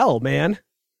 What the hell, man?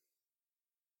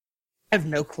 I have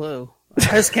no clue.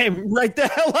 This came right the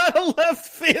hell out of left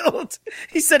field.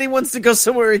 He said he wants to go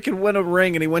somewhere he can win a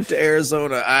ring, and he went to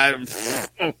Arizona.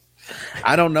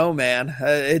 I don't know, man.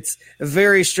 It's a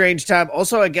very strange time.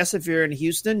 Also, I guess if you're in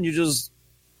Houston, you just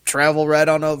travel right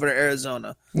on over to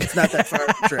Arizona. It's not that far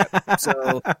of a trip.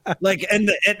 So,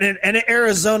 and in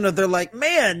Arizona, they're like,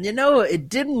 man, it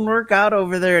didn't work out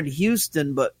over there in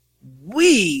Houston, but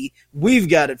we've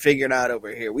got it figured out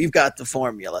over here. We've got the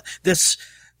formula. This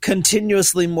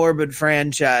continuously morbid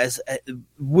franchise,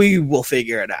 we will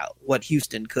figure it out what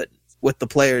Houston couldn't with the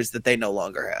players that they no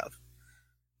longer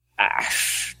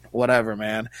have. whatever,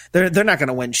 man. They're not going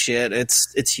to win shit.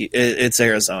 It's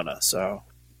Arizona, so.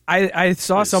 I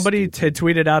saw somebody had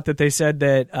tweeted out that they said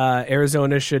that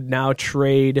Arizona should now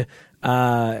trade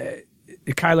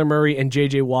Kyler Murray and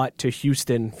J.J. Watt to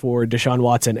Houston for Deshaun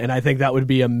Watson, and I think that would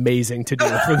be amazing to do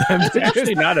for them. To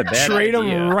actually not a bad trade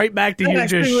idea. him right back to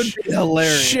Houston,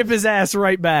 just ship his ass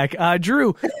right back.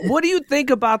 Drew, what do you think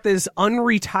about this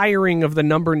unretiring of the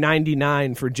number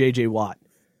 99 for J.J. Watt?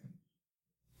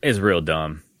 It's real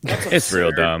dumb. It's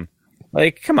real dumb.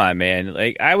 Like, come on, man.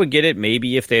 Like, I would get it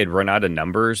maybe if they had run out of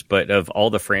numbers, but of all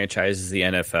the franchises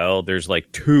in the NFL, there's like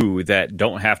 2 that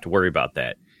don't have to worry about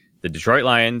that. The Detroit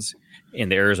Lions and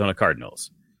the Arizona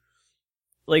Cardinals.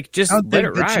 Like, just let it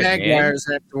ride, the Jaguars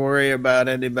man. have to worry about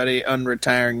anybody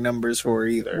unretiring numbers for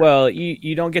either. Well,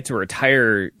 you don't get to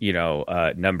retire,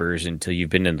 numbers until you've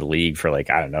been in the league for like,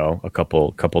 I don't know, a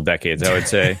couple decades, I would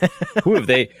say.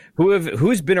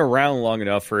 Who's been around long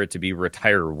enough for it to be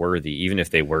retire worthy, even if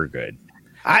they were good?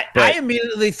 I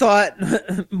immediately thought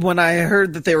when I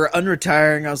heard that they were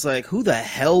unretiring, I was like, who the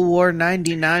hell wore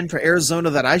 99 for Arizona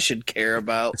that I should care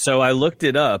about? So I looked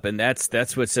it up, and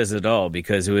that's what says it all,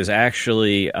 because it was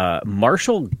actually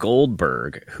Marshall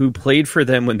Goldberg, who played for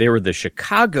them when they were the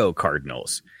Chicago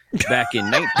Cardinals back in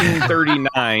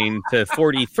 1939 to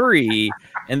 43,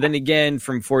 and then again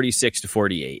from 46 to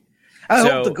 48. I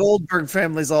hope the Goldberg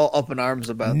family's all up in arms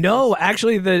about No,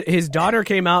 actually, his daughter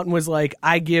came out and was like,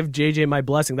 I give JJ my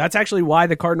blessing. That's actually why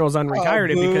the Cardinals unretired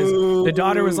it, because the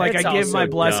daughter was like, I give my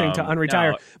blessing to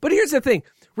unretire. But here's the thing.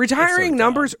 Retiring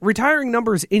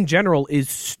numbers in general is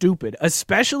stupid,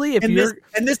 especially if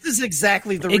and this is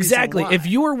exactly the reason why. If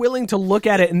you are willing to look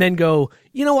at it and then go,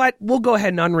 you know what, we'll go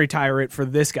ahead and unretire it for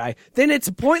this guy, then it's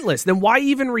pointless. Then why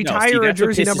even retire a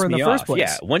jersey number in the first place?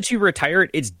 Yeah, once you retire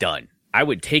it, it's done. I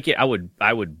would take it. I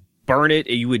would burn it.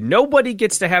 Nobody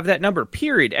gets to have that number,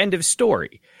 period. End of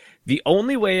story. The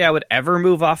only way I would ever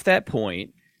move off that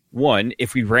point, one,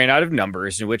 if we ran out of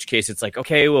numbers, in which case it's like,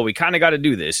 okay, well, we kind of got to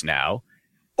do this now.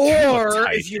 Or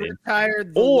if you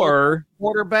retired the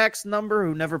quarterback's number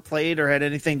who never played or had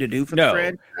anything to do for the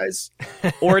franchise.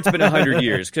 Or it's been 100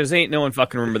 years, because ain't no one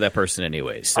fucking remember that person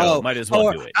anyway. So might as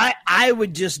well do it. I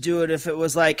would just do it if it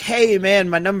was like, hey, man,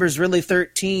 my number's really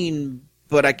 13,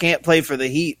 but I can't play for the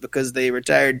Heat because they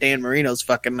retired Dan Marino's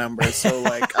fucking number. So,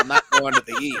 like, I'm not going to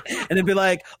the Heat. And it'd be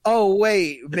like, oh,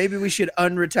 wait, maybe we should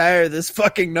unretire this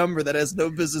fucking number that has no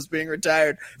business being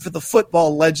retired for the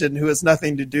football legend who has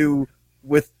nothing to do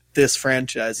with this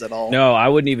franchise at all. No, I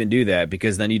wouldn't even do that,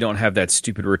 because then you don't have that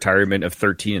stupid retirement of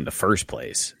 13 in the first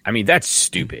place. I mean, that's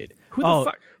stupid. Who the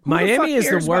fuck? Miami is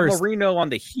the worst. Marino on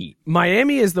the Heat.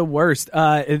 Miami is the worst.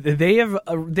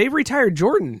 They retired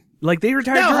Jordan. Like, they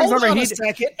retired Jordan's number.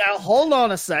 Hold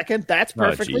on a second. That's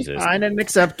perfectly fine and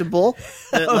acceptable.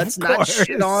 Let's not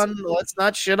shit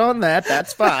on that.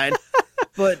 That's fine.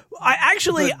 But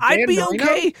I'd be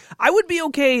okay. I would be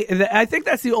okay. I think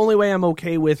that's the only way I'm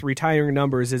okay with retiring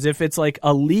numbers, is if it's like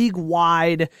a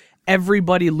league-wide,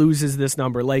 everybody loses this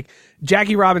number. Like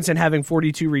Jackie Robinson having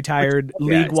 42 retired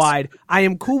league-wide. I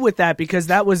am cool with that, because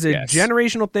that was a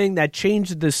generational thing that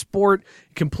changed the sport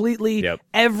completely. Yep.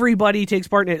 Everybody takes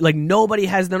part in it. Like, nobody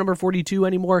has the number 42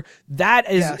 anymore. That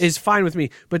is fine with me.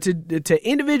 But to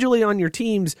individually on your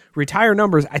teams retire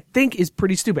numbers, I think is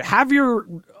pretty stupid. Have your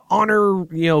honor,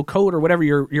 code or whatever,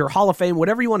 your Hall of Fame,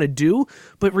 whatever you want to do,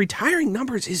 but retiring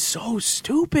numbers is so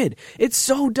stupid. It's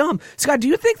so dumb. Scott, do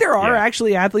you think there are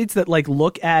actually athletes that like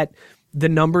look at the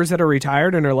numbers that are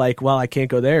retired and are like, well, I can't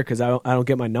go there because I don't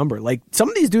get my number? Like, some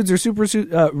of these dudes are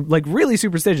really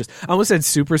superstitious. I almost said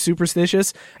super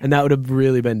superstitious, and that would have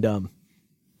really been dumb.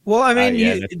 Well, I mean,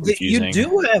 you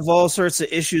do have all sorts of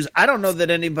issues. I don't know that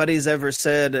anybody's ever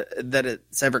said that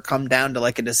it's ever come down to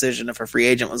like a decision if a free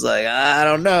agent was like, I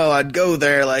don't know, I'd go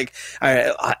there. Like, all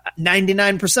right,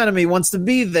 99% of me wants to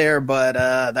be there, but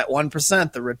that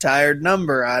 1%, the retired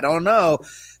number, I don't know.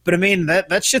 But I mean,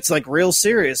 that shit's like real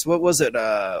serious. What was it?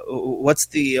 What's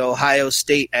the Ohio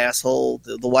State asshole,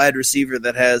 the wide receiver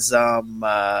that has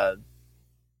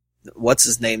what's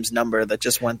his name's number that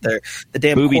just went there? The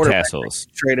damn booby quarterback tassels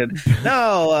traded.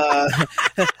 No,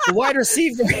 the wide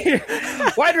receiver.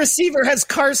 Wide receiver has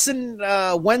Carson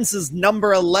Wentz's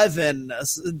number 11.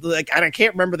 Like, I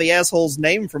can't remember the asshole's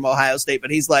name from Ohio State, but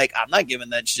he's like, I'm not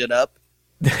giving that shit up.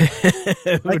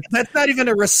 Like, that's not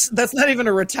even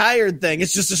a retired thing.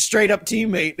 It's just a straight up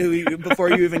teammate who before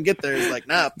you even get there is like,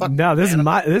 nah, fuck. No, this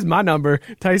man. is my number.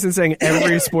 Tyson saying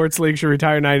every sports league should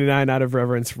retire 99 out of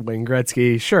reverence for Wayne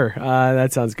Gretzky. Sure,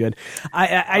 that sounds good.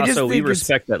 I also, just think we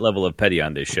respect that level of petty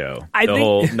on this show.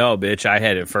 No, bitch, I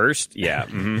had it first. Yeah,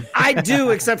 I do,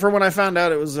 except for when I found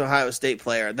out it was an Ohio State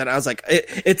player. Then I was like,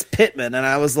 it's Pittman, and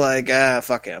I was like,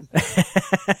 fuck him.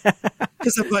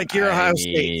 Because I'm like, you're Ohio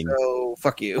State, so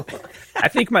fuck you. I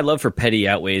think my love for petty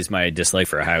outweighs my dislike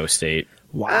for Ohio State.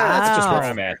 Wow, that's just where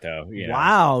I'm at, though. You know?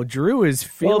 Wow, Drew is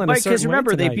feeling. Well, because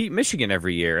remember they they beat Michigan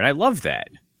every year, and I love that.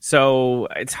 So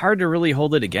it's hard to really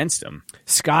hold it against him.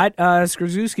 Scott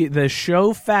Skrzyzewski, the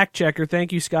show fact checker.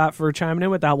 Thank you, Scott, for chiming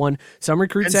in with that one. Some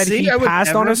recruit said he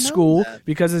passed on a school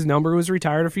because his number was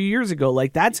retired a few years ago.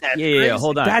 Like that's yeah.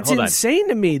 Hold on, that's insane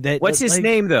to me. What's his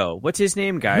name though? What's his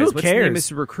name, guys? Who What's cares? His name is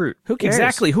the recruit. Who cares?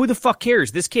 Exactly. Who the fuck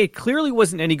cares? This kid clearly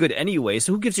wasn't any good anyway.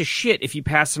 So who gives a shit if he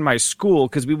passed in my school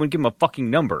because we wouldn't give him a fucking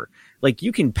number? Like,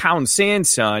 you can pound sand,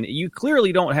 son. You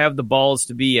clearly don't have the balls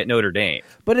to be at Notre Dame.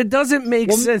 But it doesn't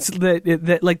make sense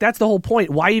that like that's the whole point.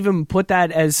 Why even put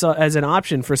that as an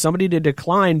option for somebody to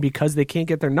decline because they can't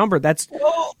get their number?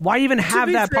 Why even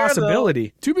have that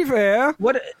possibility? To be fair,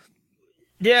 what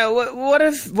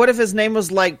if his name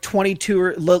was like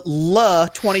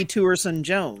 22erson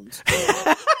Jones?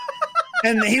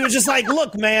 And he was just like,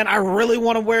 look, man, I really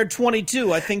want to wear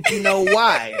 22. I think you know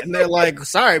why. And they're like,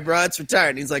 sorry, bro, it's retired.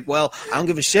 And he's like, well, I don't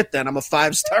give a shit then. I'm a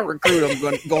 5-star recruit. I'm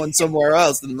going somewhere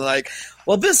else. And they're like,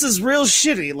 well, this is real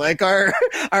shitty. Like, our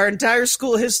entire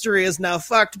school history is now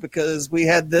fucked because we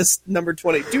had this number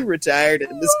 22 retired,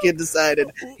 and this kid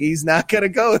decided he's not going to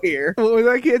go here. What was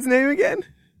that kid's name again?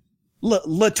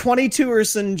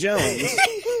 22erson Jones.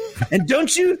 And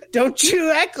don't you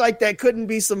act like that couldn't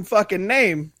be some fucking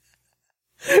name.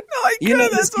 No,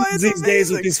 that's why it's these amazing.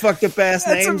 days with these fucked up ass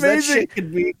names, amazing. that shit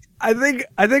could be. I think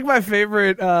my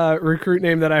favorite recruit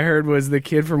name that I heard was the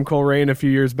kid from Coleraine a few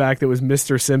years back that was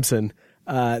Mr. Simpson.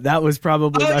 That was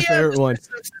probably my favorite one.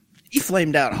 He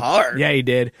flamed out hard. Yeah, he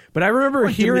did. But I remember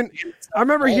hearing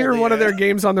one of their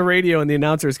games on the radio, and the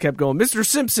announcers kept going, "Mr.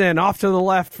 Simpson off to the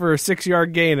left for a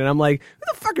 6-yard gain," and I'm like, "Who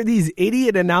the fuck are these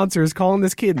idiot announcers calling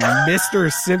this kid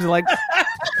Mr. Simpson?" Like,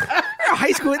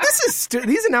 high school.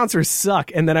 These announcers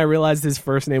suck. And then I realized his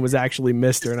first name was actually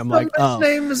Mr. And I'm like, oh, his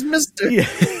name is Mr.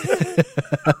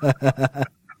 Yeah.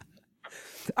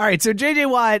 All right, so J.J.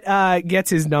 Watt gets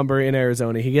his number in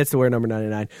Arizona. He gets to wear number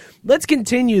 99. Let's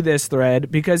continue this thread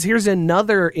because here's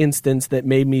another instance that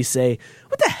made me say,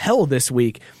 what the hell this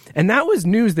week? And that was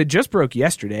news that just broke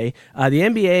yesterday. The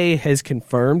NBA has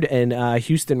confirmed, and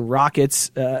Houston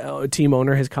Rockets team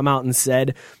owner has come out and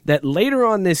said that later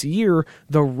on this year,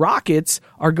 the Rockets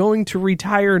are going to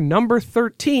retire number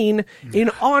 13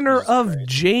 in honor of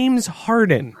James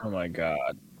Harden. Oh, my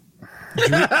God.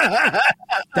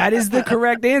 That is the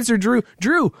correct answer, Drew.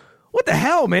 Drew, what the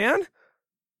hell, man?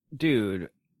 Dude,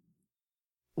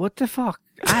 what the fuck?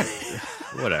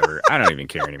 Whatever. I don't even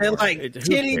care anymore. They're like Who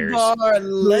titty cares? bar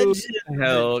legend. Who the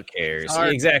hell cares?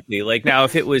 Sorry. Exactly. Like, now,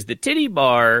 if it was the titty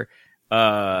bar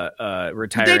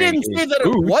retiring, They didn't say that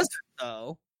it wasn't,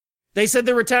 though. They said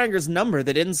they're retiring his number.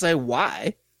 They didn't say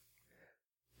why.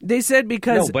 They said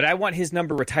because... No, but I want his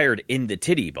number retired in the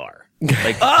titty bar.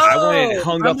 Like, I want it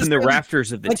hung up in the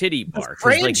rafters of the titty bar. The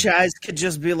franchise could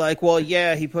just be like, well,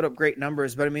 yeah, he put up great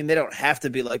numbers, but I mean, they don't have to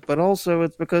be like, but also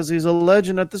it's because he's a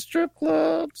legend at the strip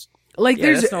clubs. Like,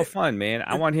 yeah, that's no fun, man.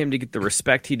 I want him to get the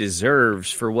respect he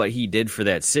deserves for what he did for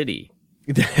that city.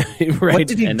 Right. What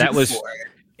did he and do that was for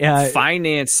it?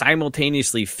 finance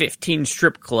simultaneously 15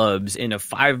 strip clubs in a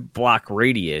 5-block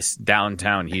radius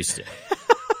downtown Houston.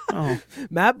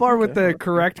 Matt Barr with the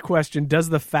correct question: does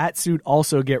the fat suit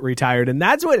also get retired? And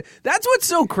that's what's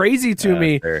so crazy to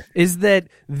me fair. is that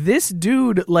this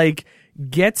dude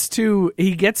gets to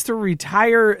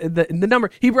retire the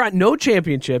number. He brought no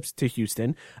championships to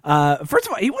Houston. First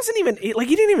of all, he wasn't even he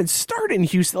didn't even start in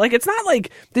Houston. Like, it's not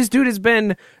like this dude has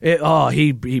been.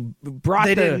 He brought.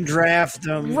 They didn't draft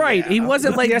him, right? Yeah. He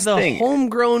wasn't like the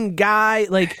homegrown guy.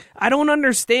 Like, I don't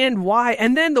understand why.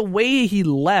 And then the way he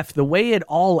left, the way it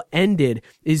all ended,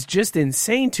 is just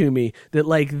insane to me. That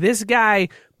this guy.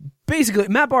 Basically,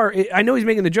 Matt Barr, I know he's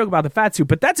making the joke about the fat suit,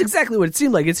 but that's exactly what it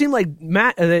seemed like. It seemed like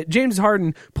James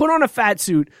Harden put on a fat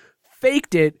suit,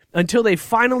 faked it until they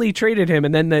finally traded him,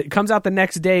 and then it comes out the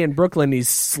next day in Brooklyn, he's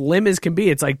slim as can be.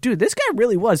 It's like, dude, this guy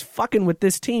really was fucking with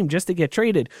this team just to get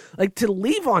traded. Like, to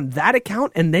leave on that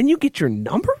account, and then you get your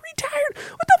number retired?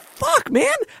 What the fuck,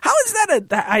 man? How is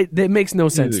that that makes no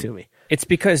sense to me. It's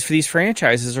because these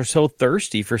franchises are so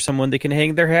thirsty for someone they can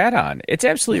hang their hat on. It's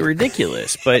absolutely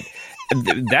ridiculous, but...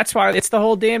 That's why it's the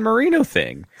whole Dan Marino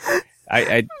thing.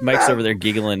 Mike's over there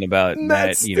giggling about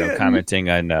Matt, commenting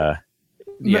on,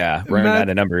 running out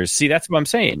of numbers. See, that's what I'm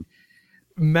saying.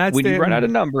 When you run out of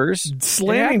numbers,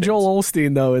 slamming Joel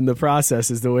Osteen though in the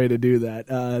process is the way to do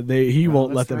that. He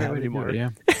won't let them have anymore.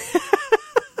 Yeah.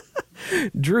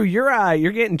 Drew,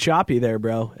 you're getting choppy there,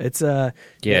 bro. It's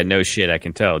no shit. I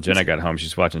can tell. Jenna got home.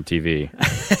 She's watching TV.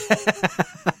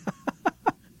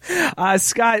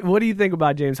 Scott, what do you think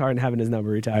about James Harden having his number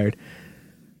retired?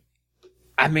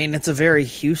 I mean, it's a very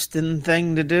Houston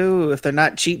thing to do. If they're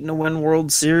not cheating to win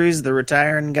World Series, they're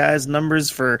retiring guys'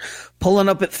 numbers for pulling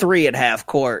up at 3 at half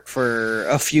court for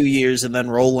a few years and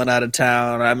then rolling out of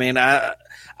town. I mean, I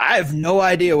have no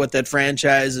idea what that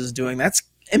franchise is doing. That's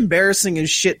embarrassing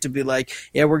as shit to be like,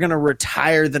 yeah, we're going to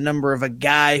retire the number of a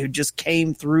guy who just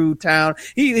came through town.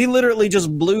 He literally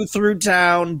just blew through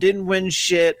town, didn't win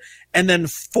shit, and then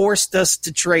forced us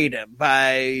to trade him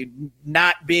by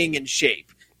not being in shape.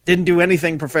 Didn't do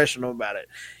anything professional about it.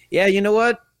 Yeah, you know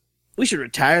what? We should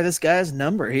retire this guy's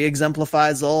number. He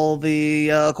exemplifies all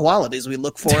the qualities we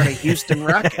look for in a Houston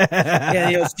Rocket.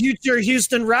 Future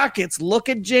Houston Rockets, look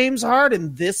at James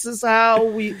Harden. This is how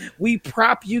we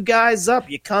prop you guys up.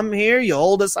 You come here, you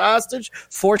hold us hostage,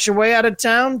 force your way out of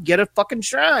town, get a fucking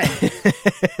shrine.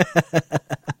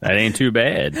 That ain't too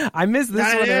bad. I missed this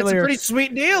one earlier. It's a pretty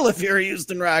sweet deal if you're a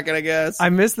Houston Rocket, I guess. I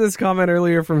missed this comment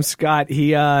earlier from Scott.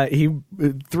 He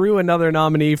threw another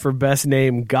nominee for best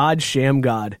name, God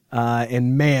Shamgod.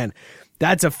 And man,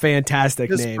 that's a fantastic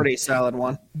name. That's a pretty solid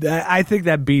one. I think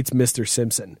that beats Mr.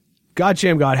 Simpson. God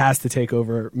Shamgod has to take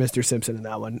over Mr. Simpson in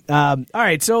that one. All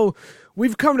right, so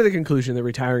we've come to the conclusion that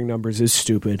retiring numbers is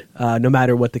stupid, no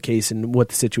matter what the case and what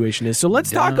the situation is. So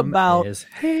let's talk about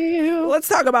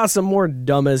some more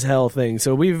dumb as hell things.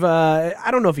 So we've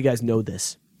I don't know if you guys know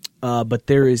this, but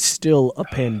there is still a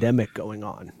pandemic going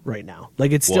on right now.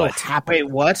 Like it's still happening.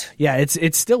 Wait, what? Yeah,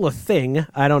 it's still a thing.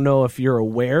 I don't know if you're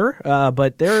aware,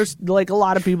 but there's like a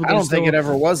lot of people. I don't think it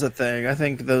ever was a thing. I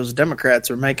think those Democrats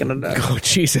are making it up. Oh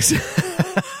Jesus!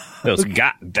 Those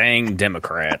goddamn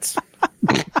Democrats.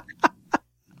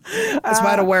 That's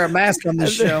why I don't wear a mask on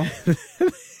this show.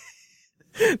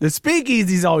 The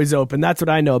speakeasy's always open. That's what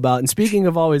I know about. And speaking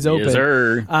of always open, yes,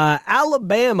 sir.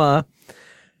 Alabama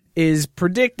is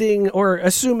predicting or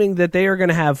assuming that they are going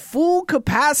to have full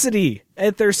capacity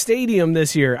at their stadium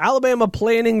this year. Alabama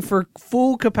planning for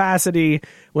full capacity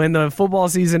when the football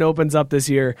season opens up this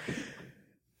year.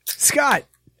 Scott,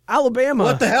 Alabama.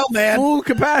 What the hell, man? Full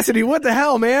capacity. What the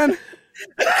hell, man?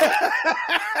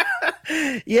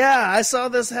 Yeah, I saw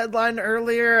this headline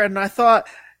earlier and I thought,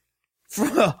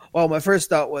 my first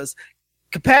thought was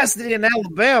capacity in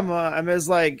Alabama. I mean, it's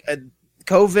like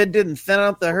COVID didn't thin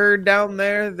out the herd down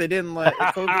there. They didn't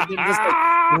COVID didn't just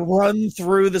run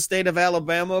through the state of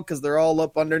Alabama because they're all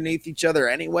up underneath each other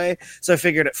anyway. So I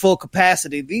figured at full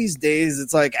capacity these days,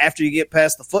 it's like after you get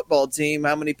past the football team,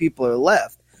 how many people are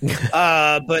left?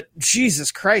 But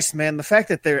Jesus Christ, man, the fact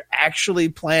that they're actually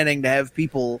planning to have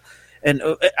people, and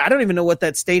I don't even know what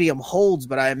that stadium holds,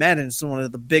 but I imagine it's one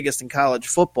of the biggest in college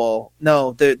football.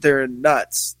 No, they're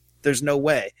nuts. There's no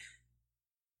way.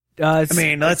 I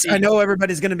know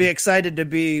everybody's going to be excited to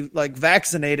be like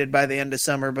vaccinated by the end of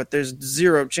summer, but there's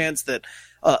zero chance that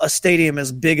a stadium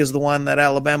as big as the one that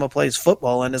Alabama plays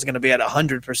football in is going to be at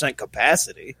 100%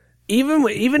 capacity. Even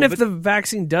if the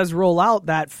vaccine does roll out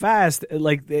that fast,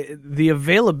 like the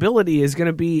availability is going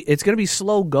to be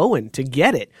slow going to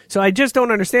get it. So I just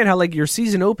don't understand how like your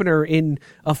season opener in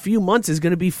a few months is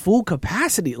going to be full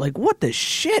capacity. Like what the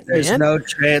shit, There's man? no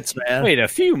chance, man. Wait, a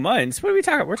few months? What are we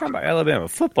talking? We're talking about Alabama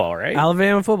football, right?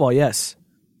 Alabama football, yes.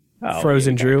 Oh,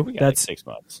 frozen, Drew. We got That's 6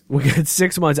 months. We got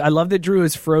 6 months. I love that Drew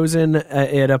is frozen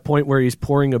at a point where he's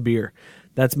pouring a beer.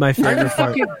 That's my favorite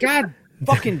part. God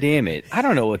fucking damn it. I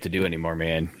don't know what to do anymore,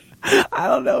 man. I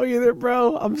don't know either,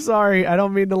 bro. I'm sorry. I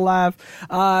don't mean to laugh.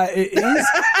 You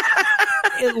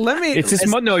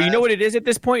know what it is at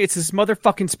this point? It's this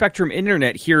motherfucking Spectrum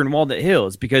internet here in Walnut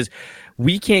Hills because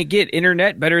we can't get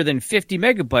internet better than 50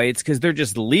 megabytes because they're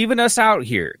just leaving us out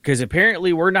here because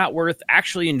apparently we're not worth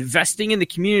actually investing in the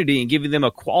community and giving them a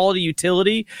quality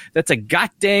utility that's a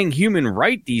goddamn human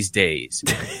right these days.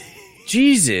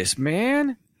 Jesus,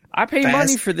 man. I pay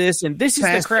money for this, and this is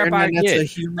the crap I get.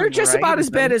 They're just about as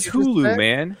bad as Hulu,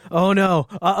 man. Oh, no.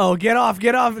 Uh-oh. Get off.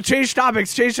 Change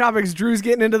topics. Drew's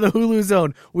getting into the Hulu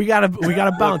zone. We gotta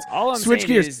bounce. All I'm Switch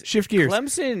saying gears. Is Shift gears.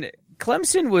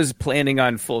 Clemson was planning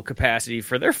on full capacity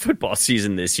for their football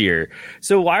season this year.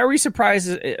 So why are we surprised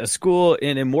a school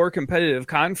in a more competitive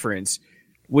conference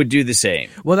would do the same.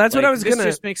 Well, that's what I was this gonna.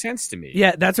 just makes sense to me.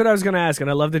 Yeah, that's what I was gonna ask, and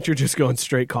I love that you're just going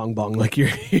straight Kong Bong, like you're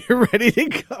ready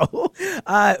to go.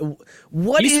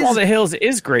 What East is Walnut Hills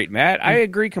is great, Matt. I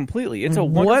agree completely. It's a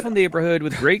wonderful What- neighborhood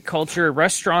with great culture,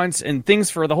 restaurants, and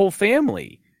things for the whole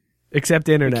family. except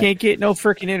internet? Can't get no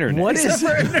freaking internet. What is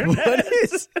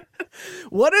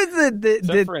what is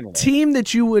the team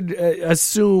that you would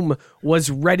assume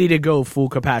was ready to go full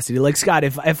capacity? Like, Scott,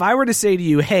 if I were to say to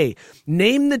you, hey,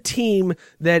 name the team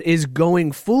that is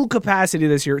going full capacity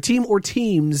this year, team or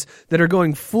teams that are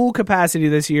going full capacity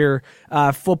this year,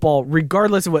 football,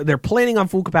 regardless of what they're planning on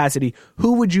full capacity,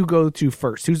 who would you go to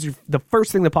first? Who's the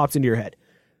first thing that pops into your head?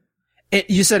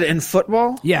 You said in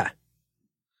football? Yeah.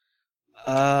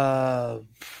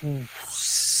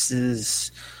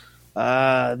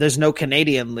 There's no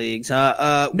Canadian leagues.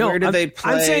 No, where do they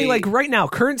play? I'm saying, like, right now,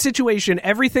 current situation,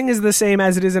 everything is the same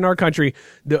as it is in our country.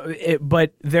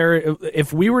 But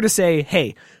if we were to say,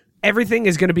 hey, everything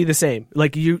is going to be the same.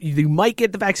 Like, you might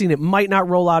get the vaccine, it might not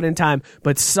roll out in time,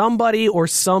 but somebody or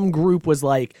some group was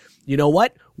like, you know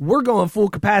what? We're going full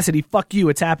capacity. Fuck you,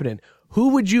 it's happening. Who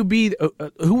would you be?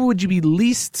 Who would you be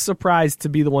least surprised to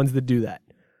be the ones that do that?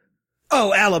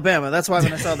 Oh, Alabama. That's why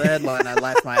when I saw the headline, I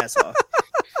laughed my ass off.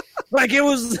 Like, it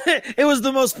was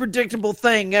the most predictable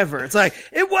thing ever. It's like,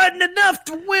 it wasn't enough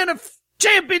to win a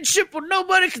championship when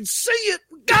nobody can see it.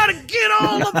 We gotta get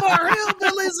all of our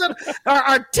hillbillies and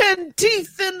our 10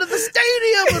 teeth into the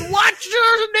stadium and watch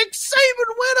Nick Saban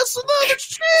win us another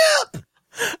chip.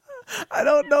 I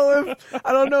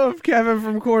don't know if Kevin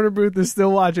from Corner Booth is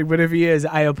still watching, but if he is,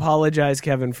 I apologize,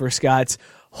 Kevin, for Scott's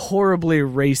horribly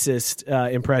racist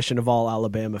impression of all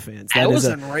Alabama fans. That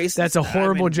wasn't racist. That's a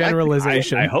horrible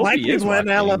generalization. I hope Black he is people in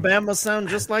watching. Alabama sound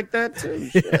just like that too.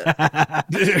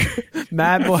 Shit.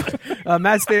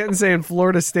 Matt Stanton saying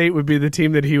Florida State would be the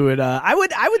team that he would. I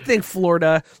would think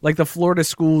Florida, like the Florida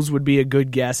schools, would be a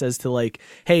good guess as to, like,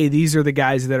 hey, these are the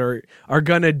guys that are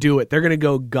gonna do it. They're gonna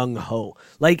go gung ho.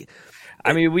 Like,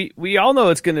 I mean, we all know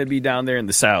it's going to be down there in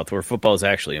the South where football is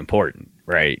actually important,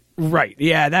 right? right?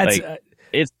 Yeah, that's. Like,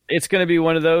 it's going to be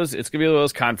one of those. It's going to be one of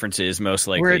those conferences most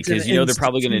Where likely it's an because they're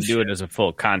probably going to do it as a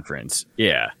full conference.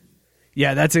 Yeah.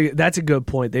 Yeah, that's a good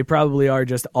point. They probably are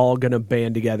just all going to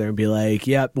band together and be like,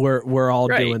 "Yep, we're all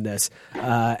Right. doing this."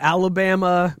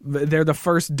 Alabama, they're the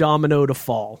first domino to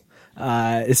fall.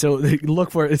 So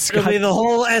look for it. It's It'll be the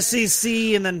whole SEC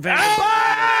and then Vanderbilt.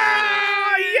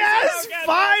 yes,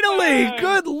 finally!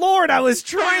 Good Lord, I was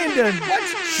trying to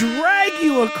drag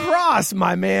you across,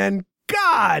 my man.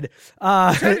 God,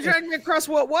 Trying to drag me across.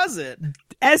 What was it?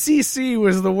 SEC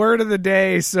was the word of the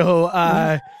day. So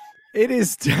it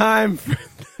is time for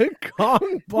the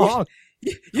Kong Bong.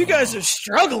 You guys are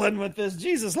struggling with this.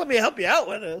 Jesus, let me help you out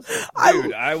with this.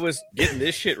 Dude, I was getting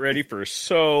this shit ready for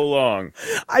so long.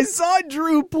 I saw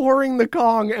Drew pouring the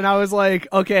Kong, and I was like,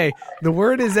 okay, the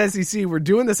word is SEC. We're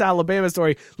doing this Alabama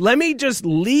story. Let me just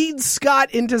lead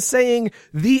Scott into saying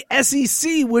the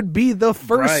SEC would be the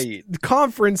first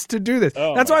conference to do this.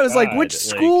 Oh That's why I was like, God, which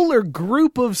school or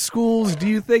group of schools do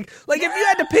you think? Like, if you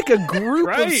had to pick a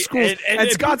group of Right, schools, and and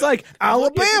Scott's like,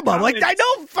 Alabama. I'm like, I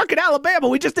know fucking Alabama.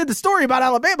 We just did the story about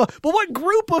Alabama, but what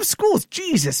group of schools?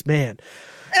 Jesus, man.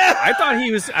 I thought he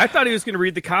was going to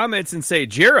read the comments and say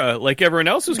Jera, like everyone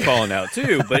else was calling out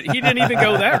too, but he didn't even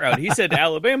go that route. He said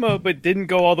Alabama, but didn't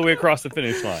go all the way across the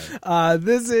finish line.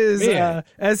 This is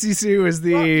SEC was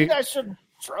the. Well, you guys shouldn't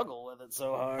struggle with it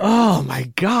so hard. Oh my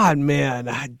God, man!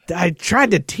 I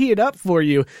tried to tee it up for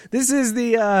you. This is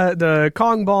the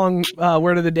Kong Bong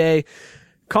word of the day.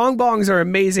 Kong Bongs are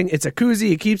amazing. It's a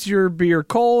koozie. It keeps your beer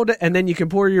cold, and then you can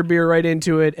pour your beer right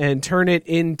into it and turn it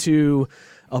into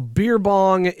a beer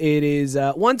bong. It is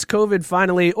once COVID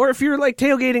finally, or if you're like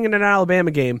tailgating in an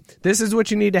Alabama game, this is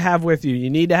what you need to have with you. You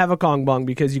need to have a Kong Bong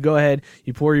because you go ahead,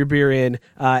 you pour your beer in,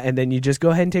 and then you just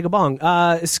go ahead and take a bong.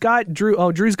 Scott,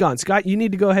 Drew, Drew's gone. Scott, you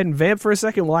need to go ahead and vamp for a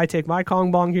second while I take my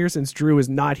Kong Bong here since Drew is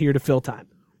not here to fill time.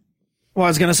 Well, I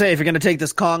was going to say, if you're going to take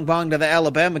this Kong Bong to the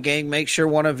Alabama game, make sure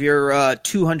one of your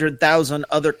 200,000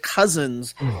 other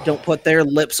cousins don't put their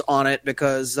lips on it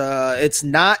because it's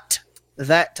not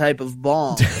that type of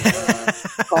bong.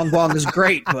 Kong Bong is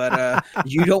great, but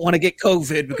you don't want to get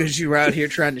COVID because you were out here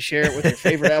trying to share it with your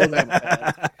favorite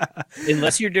Alabama fans.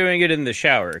 Unless you're doing it in the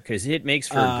shower, because it makes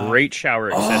for a great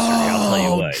shower accessory, I'll tell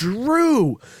you what.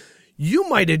 Drew, you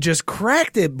might have just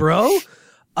cracked it, bro.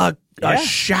 A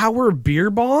shower beer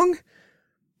bong?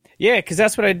 Yeah, because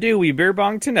that's what I do. We beer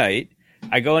bong tonight.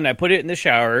 I go and I put it in the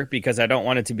shower because I don't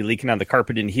want it to be leaking on the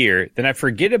carpet in here. Then I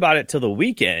forget about it till the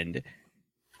weekend.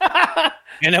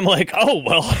 And I'm like, oh,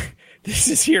 well, This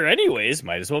is here anyways.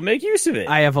 Might as well make use of it.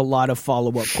 I have a lot of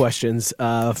follow-up questions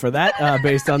for that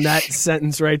based on that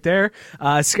sentence right there.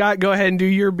 Scott, go ahead and do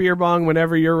your beer bong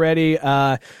whenever you're ready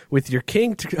with your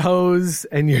kinked hose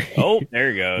and your... Oh, there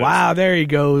you go. Wow, there you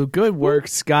go. Good work,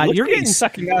 Scott. You're getting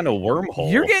sucking down a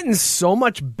wormhole. You're getting so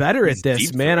much better at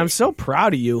this, man. I'm so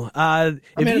proud of you.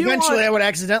 Eventually I would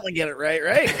accidentally get it right?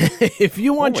 If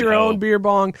you want your own beer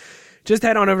bong, just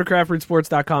head on over to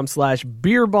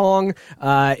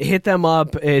craftbrewsports.com/beerbong. Hit them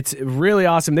up. It's really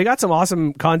awesome. They got some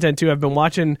awesome content too. I've been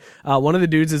watching. One of the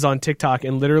dudes is on TikTok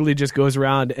and literally just goes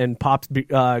around and pops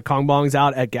Kong bongs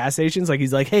out at gas stations. Like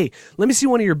he's like, "Hey, let me see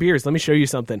one of your beers. Let me show you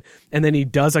something." And then he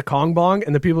does a Kong bong,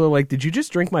 and the people are like, "Did you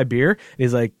just drink my beer?" And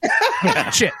he's like,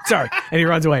 "Shit, sorry," and he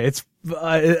runs away. It's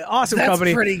awesome. That's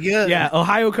company. Pretty good. Yeah,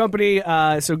 Ohio company.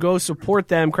 So go support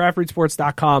them.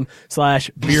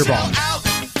 craftbrewsports.com/beerbong.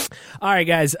 All right,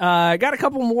 guys. Got a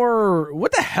couple more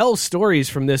what the hell stories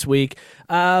from this week.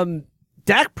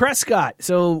 Dak Prescott.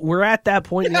 So we're at that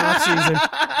point in the offseason.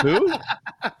 Who?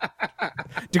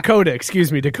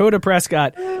 Dakota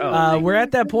Prescott. We're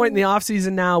at that point in the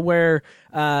offseason now where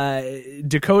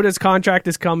Dakota's contract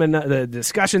is coming. The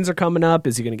discussions are coming up.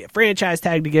 Is he going to get franchise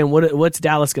tagged again? What's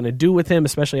Dallas going to do with him,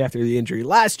 especially after the injury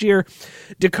last year?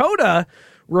 Dakota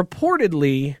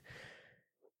reportedly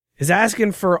is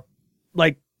asking for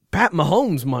like Pat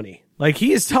Mahomes money. Like he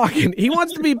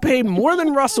wants to be paid more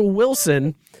than Russell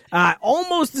Wilson,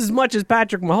 almost as much as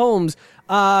Patrick Mahomes.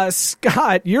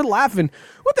 Scott, you're laughing.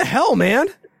 What the hell, man?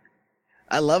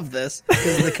 I love this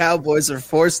because the Cowboys are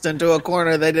forced into a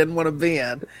corner they didn't want to be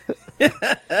in.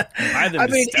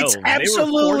 It's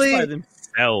absolutely they were forced by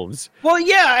themselves. Well,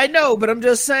 yeah, I know, but I'm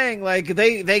just saying, like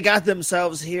they got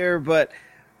themselves here, but.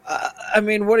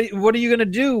 What are you going to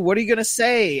do? What are you going to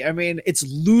say? I mean, it's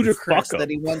ludicrous that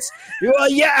he wants. Well,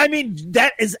 yeah, I mean,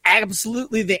 that is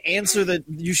absolutely the answer that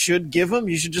you should give him.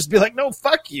 You should just be like, no,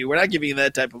 fuck you. We're not giving you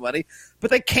that type of money.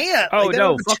 But they can't. Oh, like,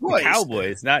 no, fuck the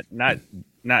Cowboys, not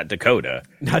Dakota.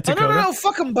 Not Dakota. No,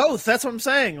 fuck them both. That's what I'm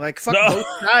saying. Like, fuck both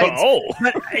sides. Oh.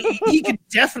 But he could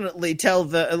definitely tell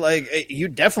you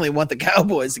definitely want the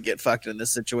Cowboys to get fucked in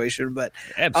this situation. But,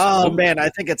 absolutely. Oh, man, I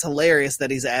think it's hilarious that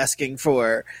he's asking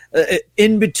for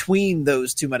in between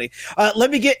those two money. Let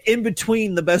me get in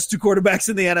between the best two quarterbacks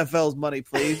in the NFL's money,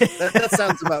 please. That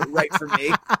sounds about right for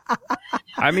me.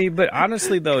 I mean, but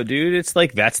honestly, though, dude, it's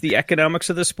like that's the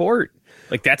economics of the sport.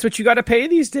 Like that's what you got to pay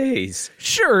these days.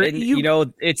 Sure, and,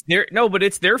 but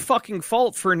it's their fucking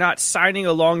fault for not signing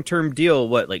a long-term deal.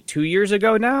 What, like 2 years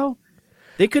ago now?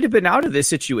 They could have been out of this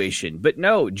situation, but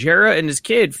no. Jarrah and his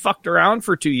kid fucked around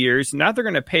for 2 years. Now they're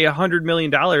going to pay $100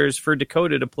 million for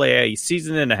Dakota to play a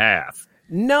season and a half.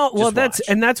 No, well,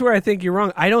 that's where I think you're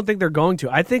wrong. I don't think they're going to.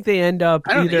 I think they end up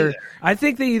I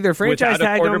think they either franchise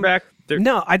tag him.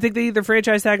 No, I think they either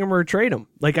franchise tag him or trade him.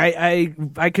 Like I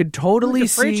could totally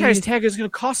see franchise tag is going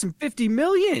to cost him $50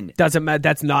 million. Doesn't matter.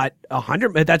 That's not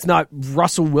 $100. That's not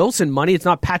Russell Wilson money. It's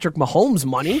not Patrick Mahomes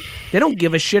money. They don't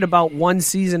give a shit about one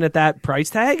season at that price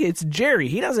tag. It's Jerry.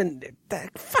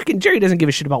 Fucking Jerry doesn't give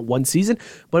a shit about one season.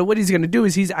 But what he's going to do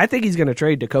is I think he's going to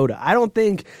trade Dakota. I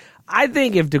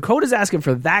think if Dakota's asking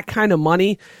for that kind of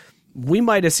money, we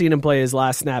might have seen him play his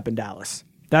last snap in Dallas.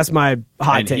 That's my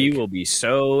hot take. And he will be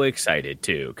so excited,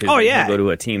 too, because he'll go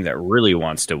to a team that really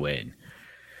wants to win.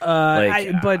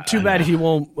 But too bad he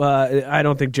won't. I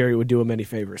don't think Jerry would do him any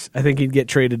favors. I think he'd get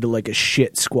traded to like a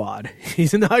shit squad.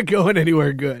 He's not going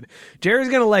anywhere good. Jerry's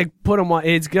going to like put him on.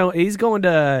 He's going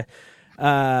to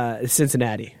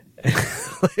Cincinnati.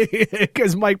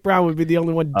 Because Mike Brown would be the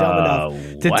only one dumb enough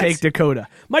to take Dakota.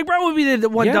 Mike Brown would be the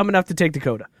one dumb enough to take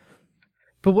Dakota.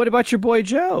 But what about your boy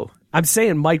Joe? I'm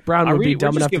saying Mike Brown would be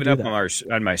dumb enough to do that. We're just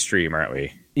giving up on my stream, aren't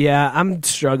we? Yeah, I'm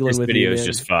struggling with you. This video is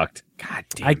just fucked. God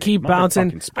damn. I keep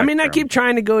bouncing. I mean, I keep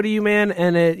trying to go to you, man,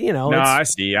 and I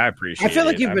see. I appreciate it. I feel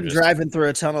like you've been driving through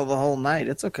a tunnel the whole night.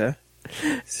 It's okay.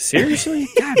 Seriously?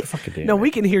 God fucking damn. No,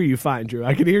 we can hear you fine, Drew.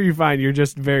 I can hear you fine. You're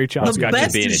just very choppy. The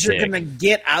best is you're going to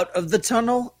get out of the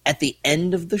tunnel at the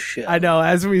end of the show. I know.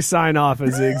 As we sign off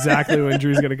is exactly when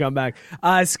Drew's going to come back.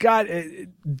 Scott,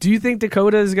 do you think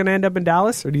Dakota is going to end up in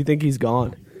Dallas, or do you think he's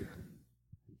gone?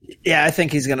 Yeah, I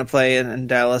think he's going to play in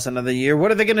Dallas another year. What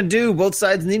are they going to do? Both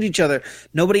sides need each other.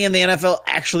 Nobody in the NFL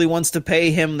actually wants to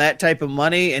pay him that type of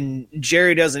money, and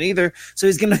Jerry doesn't either. So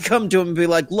he's going to come to him and be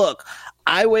like, look,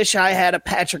 I wish I had a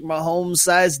Patrick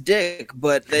Mahomes-sized dick,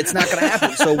 but it's not going to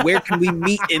happen. So where can we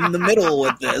meet in the middle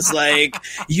with this? Like,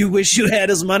 you wish you had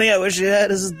his money, I wish you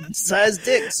had his size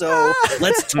dick. So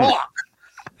let's talk.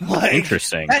 Like,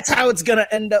 interesting. That's how it's going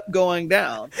to end up going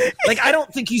down. Like, I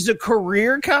don't think he's a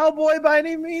career Cowboy by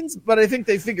any means, but I think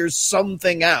they figure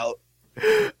something out.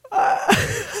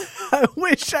 I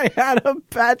wish I had a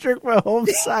Patrick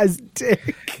Mahomes-sized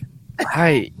dick.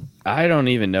 I don't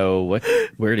even know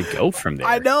where to go from there.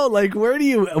 I know, like, where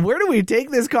do we take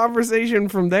this conversation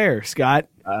from there, Scott?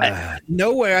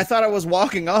 Nowhere. I thought I was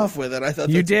walking off with it. I thought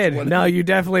You did. No, you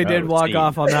definitely did walk team.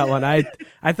 off on that one. I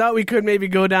thought we could maybe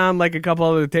go down like a couple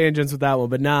other tangents with that one,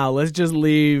 but nah, let's just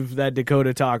leave that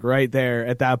Dakota talk right there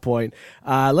at that point.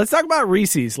 Let's talk about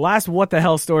Reese's. Last what the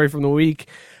hell story from the week.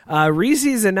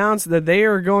 Reese's announced that they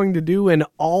are going to do an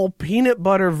all peanut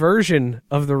butter version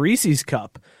of the Reese's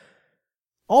cup.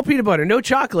 All peanut butter, no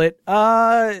chocolate.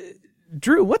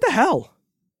 Drew, what the hell?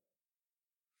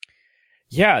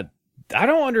 Yeah, I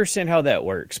don't understand how that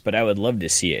works, but I would love to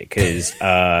see it because,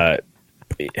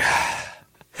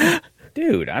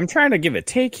 dude, I'm trying to give a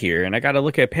take here, and I got to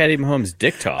look at Patty Mahomes'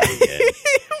 dick talk again.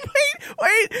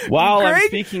 Wait. While I'm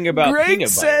speaking about Greg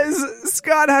peanut butter. says,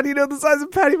 Scott, how do you know the size of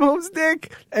Patty Mahomes'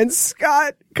 dick? And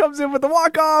Scott comes in with the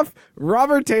walk-off.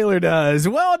 Robert Taylor does.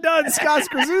 Well done, Scott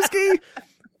Skrzycki.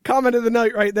 Comment of the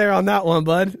night right there on that one,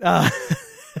 bud.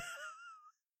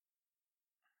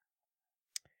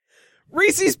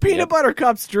 Reese's peanut butter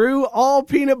cups, Drew. All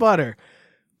peanut butter.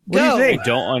 What do you think? I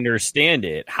don't understand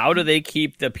it. How do they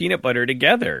keep the peanut butter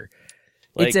together?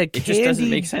 Like, It just doesn't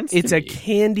make sense. It's to a me.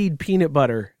 candied peanut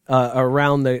butter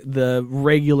around the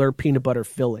regular peanut butter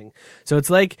filling. So it's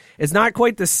like it's not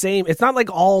quite the same. It's not like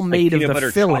all made peanut of the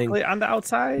butter filling chocolate on the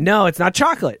outside. No, it's not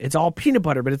chocolate. It's all peanut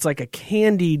butter, but it's like a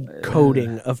candied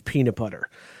coating of peanut butter.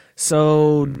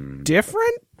 So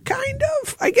different, kind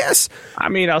of, I guess. I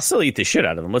mean, I'll still eat the shit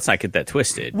out of them. Let's not get that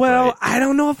twisted. Well, but- I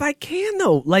don't know if I can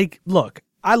though. Like, look,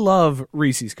 I love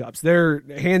Reese's cups. They're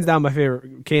hands down my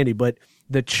favorite candy, but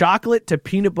the chocolate to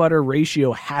peanut butter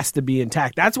ratio has to be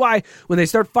intact. That's why when they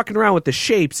start fucking around with the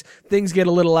shapes, things get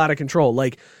a little out of control.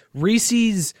 Like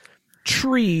Reese's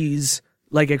trees,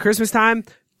 like at Christmas time,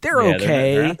 they're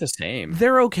okay. They're not the same.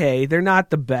 They're okay. They're not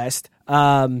the best.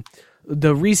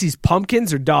 The Reese's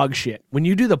pumpkins are dog shit. When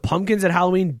you do the pumpkins at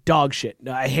Halloween, dog shit.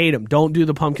 I hate them. Don't do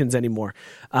the pumpkins anymore.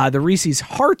 The Reese's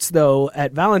hearts, though,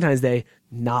 at Valentine's Day,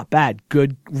 not bad.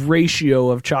 Good ratio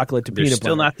of chocolate to They're peanut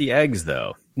still butter. not the eggs,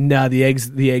 though. No, the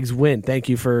eggs win. Thank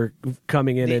you for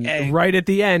coming in and right at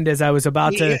the end as I was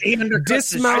about to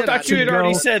dismount. I thought you had to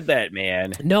already go. said that,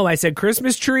 man. No, I said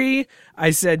Christmas tree,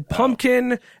 I said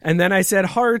pumpkin, and then I said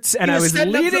hearts, and You I were was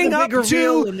setting up for leading the up big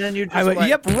reveal, to. and then you just I went, like-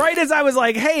 yep, right as I was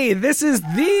like, hey, this is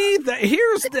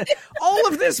here's all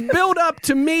of this build up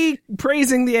to me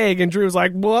praising the egg, and Drew's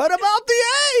like, what about the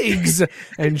eggs?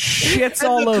 And shits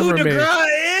all and the over coup de me.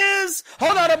 grace is,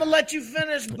 hold on, I'm gonna let you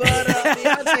finish, but Beyonce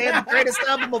had the greatest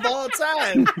album of all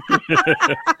time.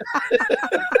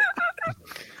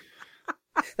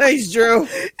 Thanks, Drew.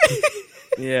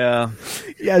 Yeah.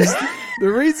 Yes, the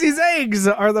Reese's eggs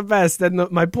are the best. And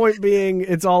my point being,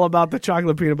 it's all about the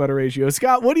chocolate peanut butter ratio.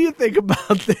 Scott, what do you think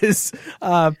about this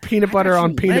peanut butter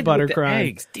on peanut Led butter with the crime?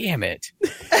 eggs. Damn it.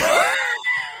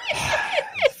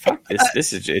 Fuck this.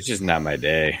 This is it's just not my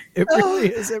day. It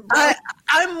really isn't. Bro.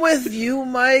 I'm with you,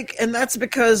 Mike, and that's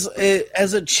because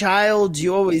as a child,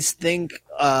 you always think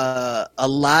a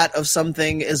lot of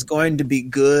something is going to be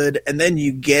good, and then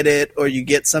you get it, or you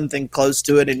get something close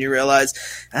to it, and you realize,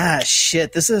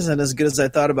 shit, this isn't as good as I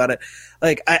thought about it.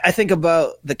 Like, I think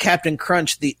about the Captain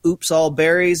Crunch, the Oops All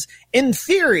Berries. In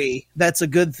theory, that's a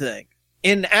good thing.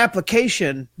 In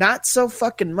application, not so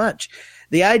fucking much.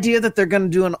 The idea that they're going to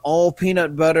do an all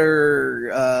peanut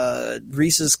butter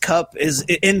Reese's cup is,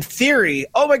 in theory,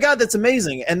 oh my God, that's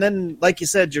amazing. And then, like you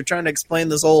said, you're trying to explain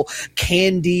this whole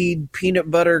candied peanut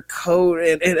butter coat.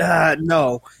 And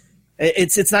no,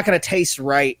 it's not going to taste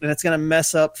right, and it's going to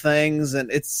mess up things. And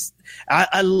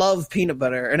I love peanut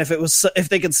butter, and if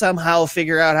they could somehow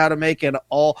figure out how to make it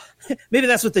all, maybe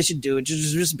that's what they should do. It should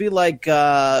just be like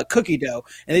cookie dough,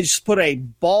 and they just put a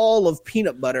ball of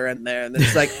peanut butter in there, and then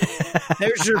it's like,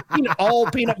 there's your all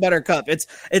peanut butter cup. It's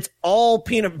all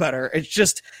peanut butter. It's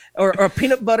just or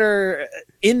peanut butter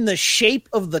in the shape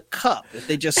of the cup. If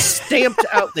they just stamped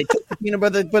out, they took the peanut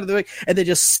butter, put it away, and they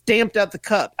just stamped out the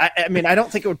cup. I mean, I don't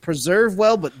think it would preserve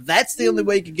well, but that's the only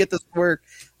way you could get this to work.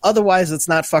 Otherwise, it's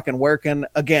not fucking working.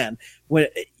 Again,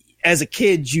 as a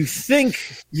kid, you think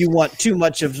you want too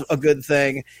much of a good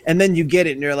thing, and then you get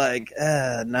it, and you're like,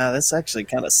 no, this actually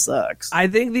kind of sucks. I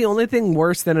think the only thing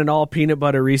worse than an all peanut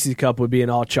butter Reese's cup would be an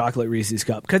all chocolate Reese's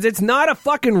cup, because it's not a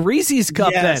fucking Reese's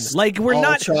cup. Yes, then, like, we're all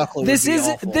not. chocolate This would be is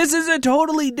awful. this is a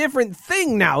totally different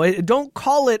thing now. Don't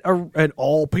call it an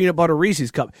all peanut butter Reese's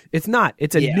cup. It's not.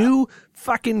 It's a new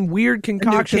fucking weird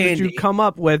concoction that you candy. come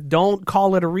up with. Don't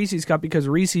call it a Reese's cup, because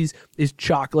Reese's is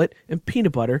chocolate and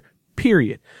peanut butter.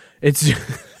 Period. It's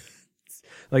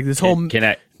Like this whole. Can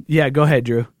I? Yeah, go ahead,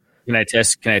 Drew. Can I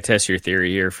test your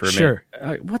theory here for a Sure.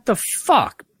 minute? What the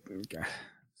fuck?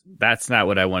 That's not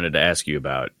what I wanted to ask you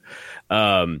about.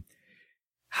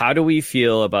 How do we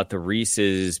feel about the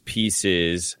Reese's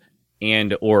Pieces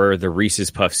and or the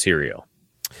Reese's Puff cereal?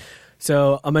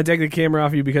 So I'm gonna take the camera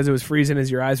off you because it was freezing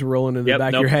as your eyes were rolling in the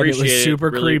back of your head. It was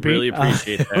super creepy. Really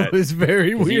appreciate that. It was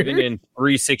very weird. Even in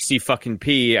 360 fucking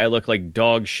p, I look like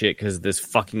dog shit because of this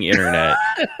fucking internet.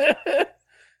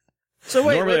 So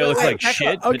Normally I look like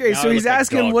shit. but Okay, now so I he's look like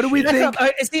asking, dog what do we shit. think?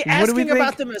 Is he What do we asking think?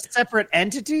 about them as separate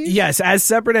entities? Yes, as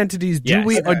separate entities. Do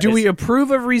Yes. we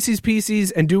approve of Reese's Pieces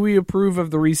and do we approve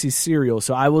of the Reese's cereal?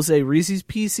 So I will say Reese's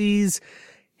Pieces,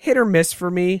 hit or miss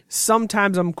for me.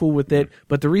 Sometimes I'm cool with it,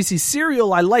 but the Reese's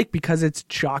cereal I like because it's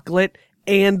chocolate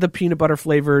and the peanut butter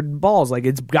flavored balls. Like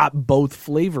it's got both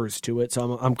flavors to it,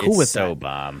 so I'm cool It's with so that.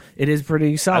 bomb. It is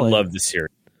pretty I solid. love the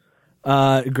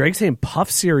cereal. Greg's saying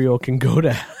Puff cereal can go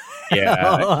to.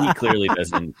 Yeah, he clearly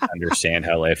doesn't understand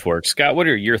how life works. Scott, what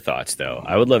are your thoughts, though?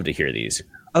 I would love to hear these.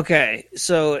 Okay,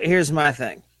 so here's my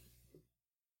thing.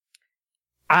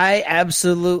 I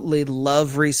absolutely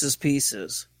love Reese's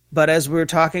Pieces, but as we were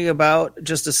talking about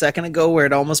just a second ago, where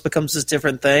it almost becomes this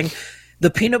different thing, the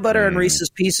peanut butter and Reese's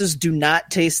Pieces do not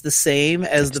taste the same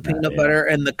as the peanut butter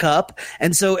and the cup,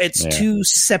 and so it's two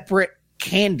separate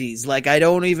candies. Like I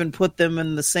don't even put them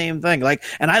in the same thing. Like,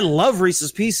 and I love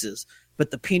Reese's Pieces,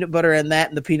 but the peanut butter and that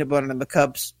and the peanut butter and the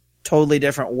cups, totally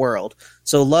different world.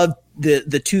 So love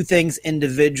the two things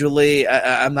individually.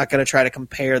 I'm not going to try to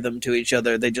compare them to each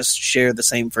other. They just share the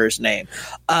same first name.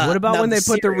 What about now when they the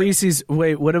put the cereal- Reese's?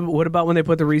 Wait, what about when they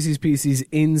put the Reese's Pieces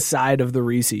inside of the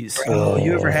Reese's? Oh,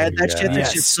 you ever had that shit? That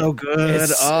yes. shit's so good.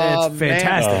 It's Oh,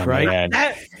 fantastic, man. right? man.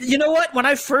 That, you know what? When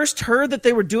I first heard that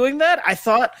they were doing that, I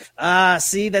thought,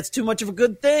 see, that's too much of a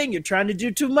good thing. You're trying to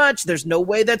do too much. There's no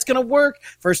way that's going to work.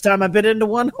 First time I've been into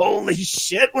one, holy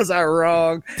shit, was I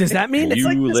wrong. Does that mean You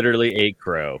like this- literally ate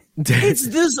crow. It's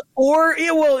this, or,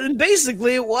 yeah, well, and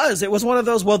basically it was one of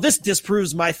those, well, this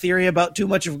disproves my theory about too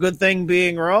much of a good thing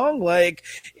being wrong. Like,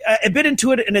 I've been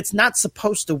into it and it's not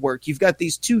supposed to work. You've got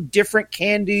these two different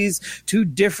candies,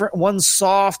 one's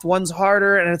soft, one's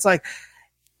harder, and it's like,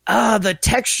 the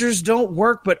textures don't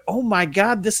work, but oh my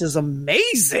God, this is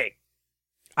amazing.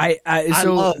 I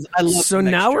love so the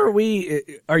now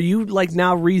mixture. are you like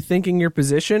now rethinking your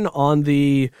position on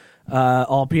the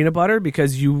all peanut butter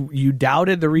because you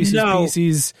doubted the Reese's No.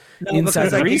 Pieces No, inside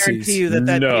because the I Reese's? guarantee you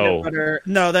that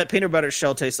No. that peanut butter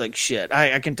shell tastes like shit.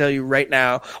 I can tell you right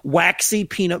now, waxy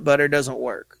peanut butter doesn't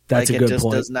work. That's like, a good it just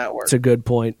point. does not work. It's a good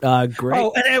point. Great.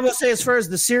 Oh, and I will say, as far as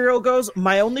the cereal goes,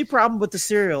 my only problem with the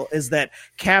cereal is that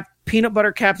peanut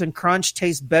butter Captain Crunch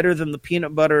tastes better than the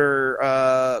peanut butter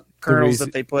kernels Reese's.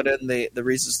 that they put in the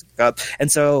Reese's cup.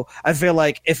 And so I feel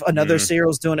like if another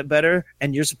cereal's doing it better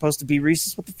and you're supposed to be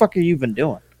Reese's, what the fuck are you even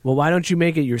doing? Well, why don't you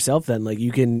make it yourself then? Like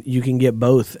you can get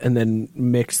both and then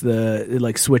mix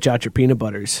switch out your peanut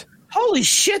butters. Holy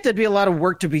shit, that'd be a lot of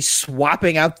work to be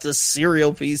swapping out the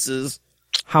cereal pieces.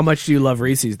 How much do you love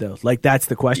Reese's though? Like that's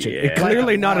the question. Yeah.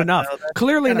 Clearly not enough. No, that's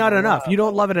Clearly kind of not a enough. lot. You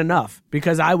don't love it enough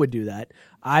because I would do that.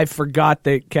 I forgot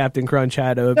that Captain Crunch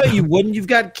had a. No, you wouldn't. You've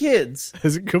got kids.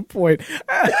 That's a good point.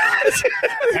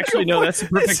 Actually, no, that's the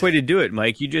perfect way to do it,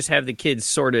 Mike. You just have the kids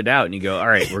sorted out and you go, all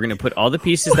right, we're going to put all the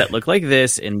pieces that look like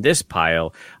this in this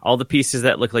pile, all the pieces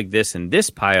that look like this in this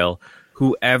pile.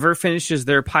 Whoever finishes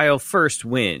their pile first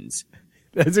wins.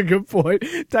 That's a good point.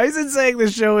 Tyson's saying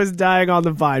the show is dying on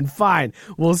the vine. Fine.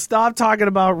 We'll stop talking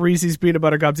about Reese's peanut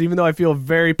butter cups, even though I feel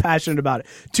very passionate about it.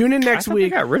 Tune in next I thought they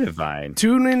week. got rid of Vine.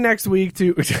 Tune in next week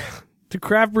to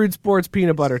Craft Brewed Sports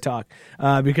Peanut Butter Talk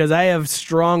because I have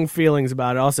strong feelings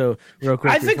about it. Also, real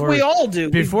quick, I think we all do.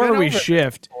 We've Before been we over it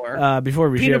shift,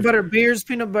 peanut butter beers,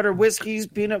 peanut butter whiskeys,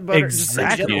 peanut butter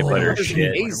Exactly. Peanut butter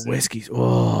shit. Whiskeys.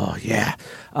 Oh yeah.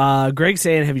 Greg's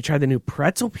saying, have you tried the new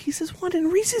pretzel pieces one in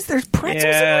Reese's? There's pretzels in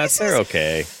Yeah, Reese's. they're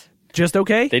okay. Just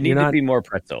okay. They need You're to not- be more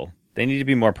pretzel. They need to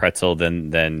be more pretzel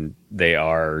than they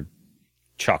are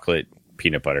chocolate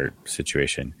peanut butter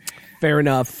situation. Fair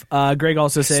enough. Greg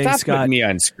also saying, Stop Scott, putting me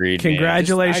on screen. man.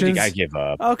 congratulations. I think I give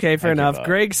up. Okay, fair I give enough. up.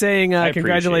 Greg saying, I appreciate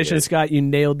congratulations, it. Scott. You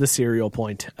nailed the cereal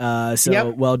point. So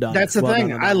Yep. well done. That's the Well thing.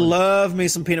 done on that I one. love me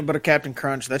some peanut butter Captain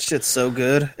Crunch. That shit's so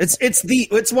good.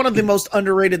 It's one of the most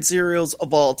underrated cereals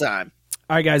of all time.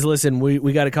 All right, guys, listen.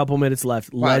 We got a couple minutes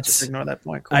left. Wow, Let's. just ignore that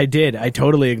point. Cool. I did. I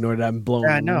totally ignored it. I'm blown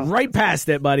Yeah, I know. right past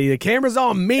it, buddy. The camera's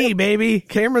on me, baby.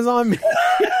 Camera's on me.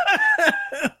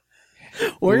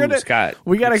 Ooh, Scott,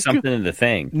 we gotta put something in the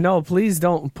thing. No, please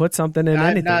don't put something in I'm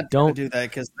anything. not Don't. going to do that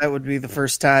because that would be the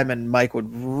first time and Mike would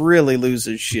really lose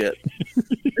his shit.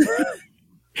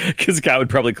 Because Scott would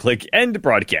probably click end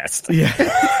broadcast. Yeah.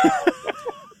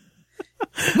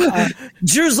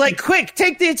 Drew's like, quick,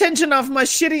 take the attention off my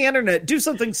shitty internet. Do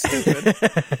something stupid.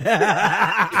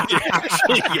 Yeah,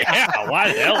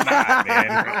 why the hell not,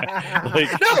 man?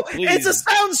 Like, No, please. it's a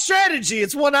sound strategy.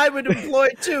 It's one I would employ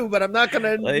too, but I'm not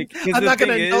gonna. Like, 'cause I'm the not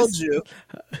gonna thing indulge you.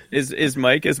 Is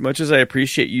Mike, as much as I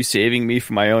appreciate you saving me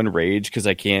from my own rage, because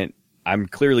I'm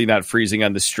clearly not freezing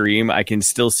on the stream. I can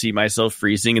still see myself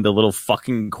freezing in the little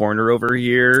fucking corner over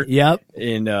here. Yep.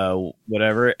 In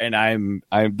whatever, and I'm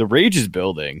the rage is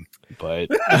building, but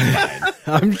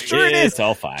I'm sure it is. It's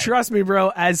all fine. Trust me,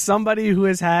 bro. As somebody who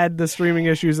has had the streaming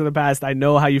issues in the past, I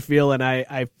know how you feel, and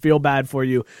I feel bad for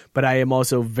you. But I am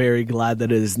also very glad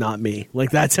that it is not me. Like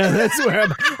that's where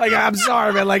I'm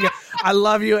sorry, man. Like I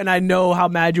love you, and I know how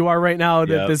mad you are right now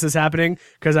that this is happening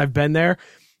because I've been there.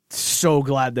 So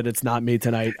glad that it's not me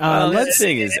tonight. The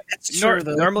thing is,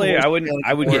 normally I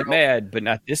would get mad, but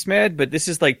not this mad. But this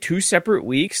is like 2 separate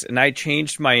weeks, and I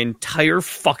changed my entire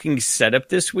fucking setup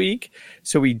this week,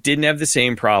 so we didn't have the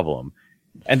same problem.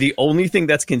 And the only thing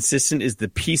that's consistent is the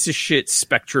piece of shit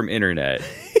Spectrum internet.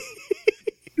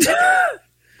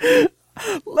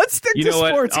 Let's stick to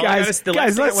sports, guys.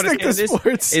 Guys, let's stick to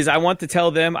sports. I want to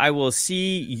tell them I will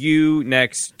see you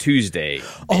next Tuesday.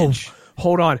 Bitch. Oh.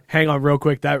 Hold on. Hang on real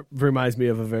quick. That reminds me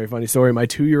of a very funny story. My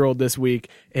 2-year-old this week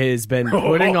has been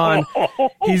putting on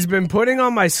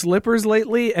my slippers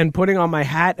lately and putting on my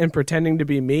hat and pretending to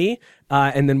be me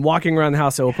and then walking around the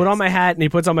house. So he'll put on my hat and he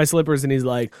puts on my slippers and he's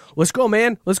like, let's go,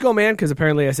 man. Let's go, man. Because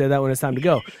apparently I said that when it's time to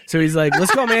go. So he's like,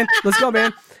 let's go, man. Let's go,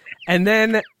 man. And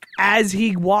then as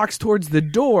he walks towards the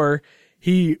door,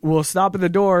 he will stop at the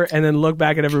door and then look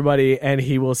back at everybody and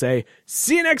he will say,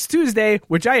 see you next Tuesday,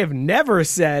 which I have never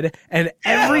said. And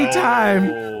every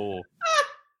time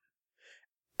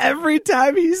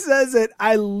he says it,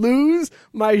 I lose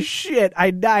my shit. I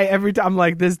die every time. I'm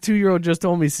like, this 2-year-old just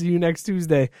told me, see you next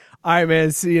Tuesday. All right, man,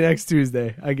 see you next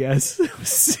Tuesday, I guess.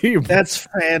 See you. That's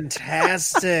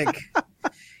fantastic.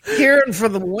 Kieran for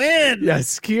the win.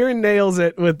 Yes, Kieran nails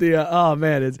it with the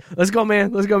let's go,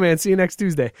 man. Let's go, man. See you next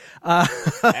Tuesday.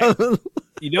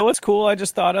 You know what's cool? I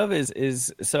just thought of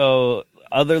is so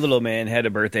other little man had a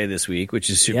birthday this week,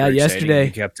 which is super exciting.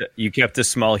 Yesterday. You kept a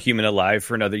small human alive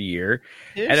for another year.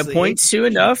 At a point soon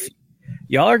enough,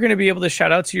 y'all are going to be able to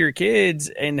shout out to your kids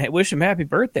and wish them happy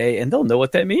birthday, and they'll know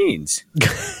what that means.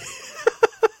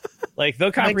 Like,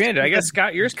 they'll comprehend it. I guess,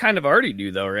 Scott, yours kind of already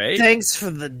do, though, right? Thanks for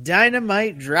the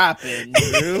dynamite drop-in,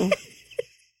 Drew.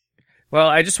 Well,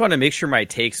 I just want to make sure my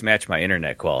takes match my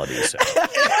internet quality. So.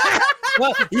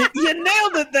 Well, you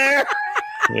nailed it there.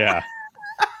 Yeah.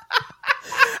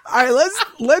 All right,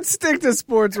 let's stick to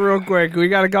sports real quick. We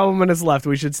got a couple minutes left.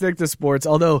 We should stick to sports.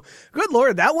 Although, good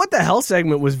Lord, that what the hell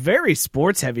segment was very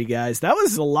sports heavy, guys. That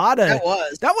was a lot of.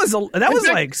 That was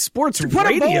like sports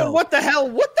radio. What the hell?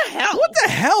 What the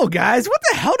hell, guys? What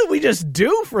the hell did we just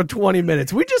do for 20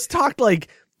 minutes? We just talked like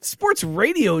sports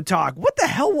radio talk. What the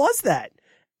hell was that?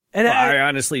 And I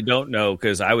honestly don't know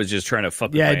because I was just trying to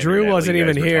fuck. Yeah, Drew wasn't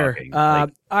even here. All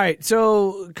right,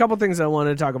 so a couple things I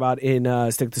wanted to talk about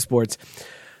in Stick to Sports.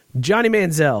 Johnny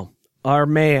Manziel,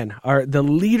 the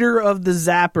leader of the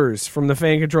Zappers from the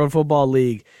Fan Controlled Football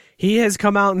League, he has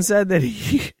come out and said that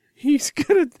he's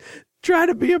going to try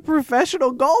to be a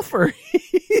professional golfer.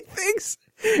 He thinks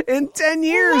in 10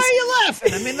 years. Why are you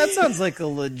laughing? I mean, that sounds like a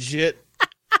legit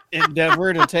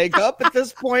endeavor to take up at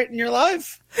this point in your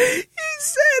life. He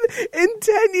said in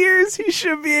 10 years he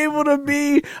should be able to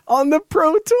be on the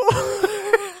Pro Tour.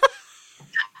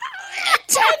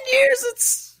 10 years,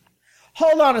 it's...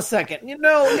 Hold on a second. You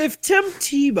know, if Tim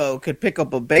Tebow could pick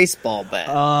up a baseball bat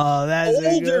that's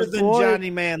older than Johnny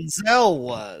Manziel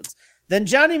was, then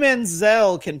Johnny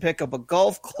Manziel can pick up a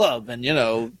golf club and,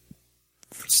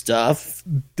 stuff.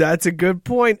 That's a good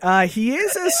point. He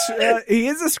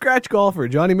is a scratch golfer.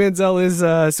 Johnny Manziel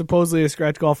is supposedly a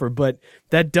scratch golfer, but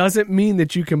that doesn't mean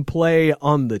that you can play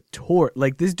on the tour.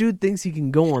 Like, this dude thinks he can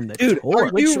go on the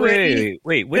tour. Which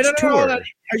tour?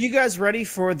 Are you guys ready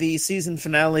for the season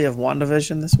finale of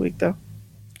WandaVision this week, though?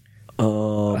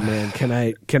 Oh man, can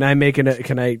I make it?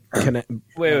 Can I?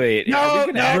 Wait. No,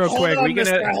 real quick.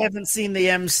 I haven't seen the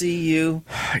MCU.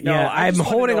 Yeah, I'm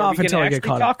holding off until I get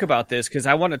caught up. Talk about this because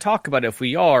I want to talk about it if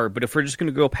we are, but if we're just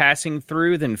going to go passing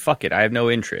through, then fuck it. I have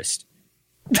no interest.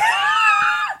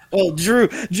 Well, Drew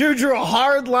drew a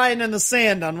hard line in the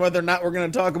sand on whether or not we're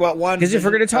going to talk about WandaVision. Because if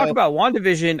we're going to talk about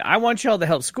WandaVision, I want y'all to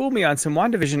help school me on some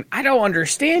WandaVision. I don't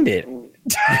understand it.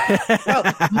 Well,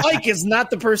 Mike is not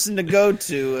the person to go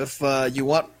to if you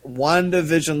want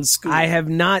WandaVision scoop. I have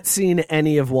not seen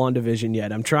any of WandaVision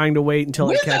yet. I'm trying to wait until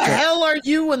Where I catch the up. hell are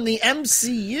you in the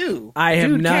MCU? I have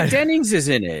Dude, not. Kat Dennings is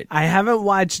in it. I haven't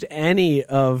watched any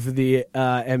of the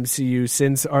MCU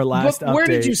since our last update. Where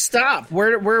did you stop?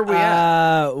 Where are we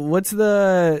at? What's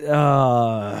the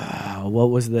what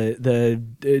was the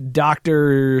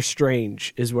Doctor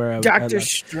Strange is where I Doctor left.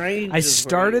 Strange. I is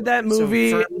started where that you are.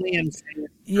 movie. So firmly in phase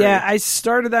Yeah, I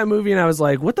started that movie and I was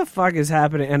like, what the fuck is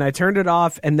happening? And I turned it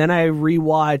off and then I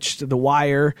rewatched The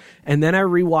Wire and then I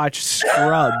rewatched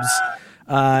Scrubs.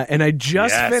 And I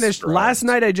just finished Scrubs. last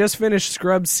night. I just finished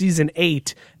Scrubs season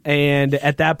 8, and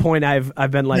at that point, I've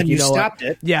been like, Then you you know, stopped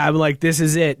it. Yeah, I'm like, this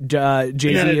is it.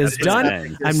 JD is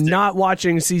done. I'm not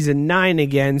watching season 9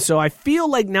 again, so I feel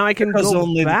like now I can because go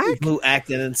only back. the people who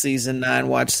acted in season 9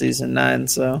 watched season 9.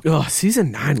 So Oh,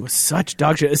 season 9 was such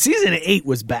dog shit. Season 8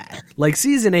 was bad. Like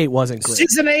season 8 wasn't great.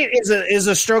 season 8 is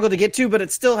a struggle to get to, but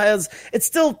it still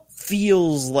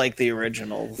feels like the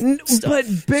original stuff. But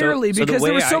barely, So the because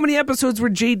there way were so many episodes where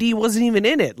JD wasn't even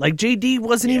in it. Like JD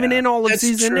wasn't even in all of That's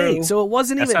season true. 8, so it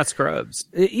wasn't That's even. not Scrubs.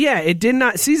 Yeah, it did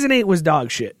not. Season 8 was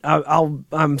dog shit.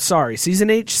 I'm sorry.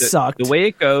 Season 8 sucked. The way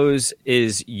it goes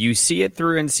is you see it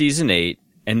through in season 8,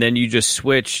 and then you just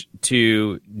switch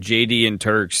to JD and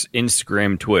Turk's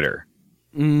Instagram, Twitter,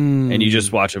 and you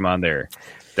just watch them on there.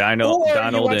 Donald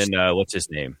and what's his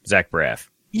name? Zach Braff.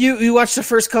 You watch the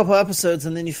first couple episodes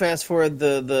and then you fast forward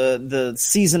the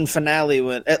season finale.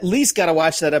 When at least got to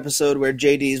watch that episode where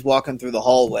JD's walking through the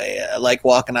hallway, like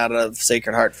walking out of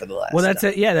Sacred Heart for the last. Well, that's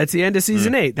it. Yeah, that's the end of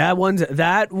season 8. That's what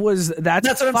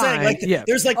I'm saying. Like, yeah.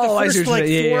 there's like the I see first what like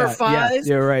you're saying. 4 or 5. Yeah,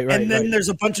 you're right. And then there's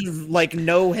a bunch of like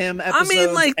know him episodes. I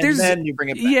mean, like, and there's then you bring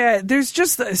it back. Yeah, there's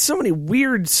just so many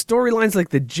weird storylines.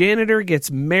 Like the janitor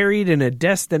gets married in a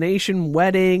destination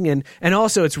wedding, and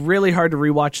also it's really hard to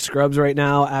rewatch Scrubs right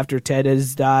now after Ted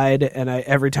has died, and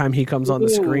every time he comes on the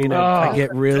screen, I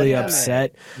get really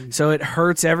upset. So it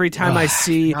hurts every time I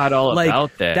see not all like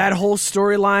about that. whole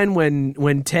storyline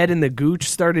when Ted and the Gooch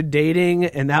started dating,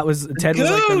 and that was Ted was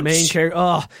like the main character.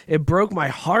 Oh, it broke my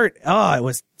heart. Oh, it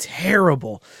was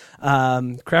terrible.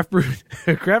 Craft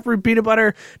brewed peanut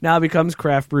butter now becomes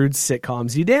craft brewed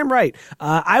sitcoms. You damn right.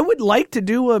 I would like to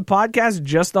do a podcast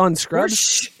just on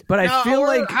Scrubs, but I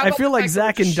feel like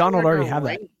Zach and Donald already have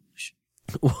that.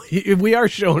 We are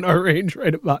showing our range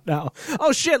right about now.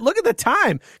 Oh shit! Look at the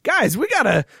time, guys. We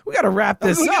gotta wrap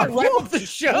this up. Wrap up the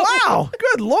show. Wow,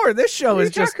 good lord, this show is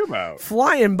just about?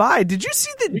 flying by. Did you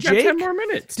see that Jake? 10 more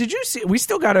minutes. Did you see? We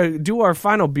still gotta do our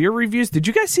final beer reviews. Did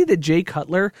you guys see that Jay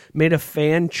Cutler made a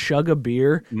fan chug a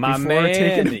beer My before man,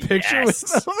 taking a picture with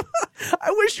yes. them? I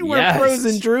wish you weren't Yes.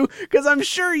 frozen, Drew, because I'm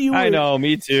sure you. I know,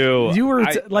 me too. You were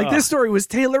I- this story was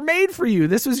tailor made for you.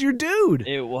 This was your dude.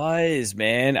 It was,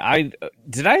 man.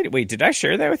 Did I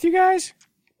share that with you guys?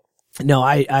 No,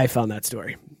 I found that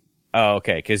story. Oh,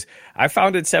 okay. Because I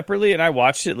found it separately and I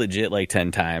watched it legit like 10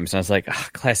 times. And I was like,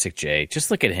 classic Jay. Just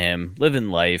look at him living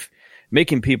life,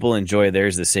 making people enjoy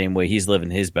theirs the same way he's living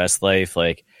his best life.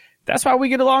 Like, that's why we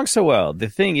get along so well. The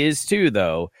thing is, too,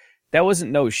 though, that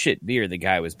wasn't no shit beer the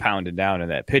guy was pounding down in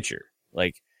that pitcher.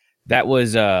 Like, that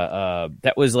was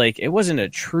like, it wasn't a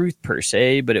truth per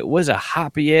se, but it was a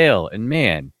hoppy ale. And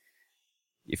man,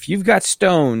 if you've got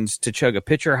stones to chug a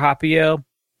pitcher of hoppy ale,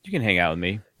 you can hang out with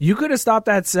me. You could have stopped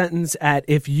that sentence at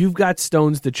if you've got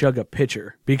stones to chug a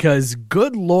pitcher, because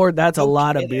good lord, that's a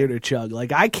lot of beer to chug.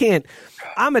 Like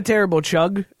I'm a terrible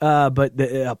chug, but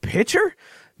a pitcher,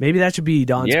 maybe that should be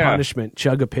Don's punishment.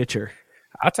 Chug a pitcher.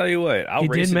 I'll tell you what, I'll He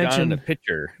race did it down mention-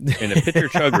 in a pitcher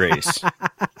chug race.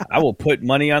 I will put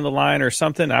money on the line or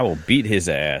something. I will beat his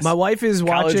ass. My wife is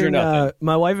College or watching. nothing.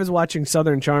 My wife is watching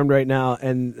Southern Charmed right now,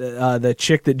 and the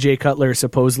chick that Jay Cutler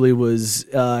supposedly was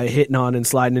hitting on and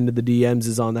sliding into the DMs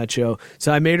is on that show.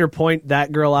 So I made her point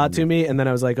that girl out to me, and then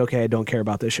I was like, okay, I don't care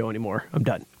about this show anymore. I'm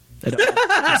done.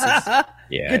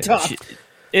 Yeah, Good talk.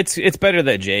 It's better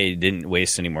that Jay didn't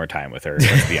waste any more time with her.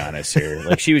 Let's be honest here.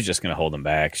 Like, she was just gonna hold him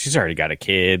back. She's already got a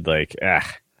kid. Like,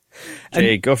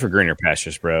 Jay, go for greener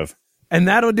pastures, bro. And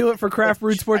that'll do it for Craft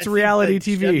Brewed Sports Reality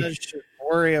TV. Jenna should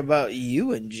worry about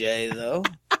you and Jay though.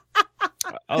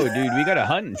 Oh, dude, we got a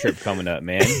hunting trip coming up,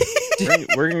 man.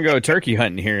 We're gonna go turkey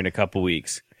hunting here in a couple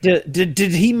weeks. Did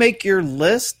he make your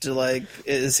list? Like,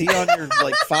 is he on your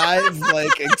like 5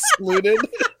 like excluded?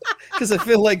 Because I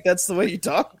feel like that's the way you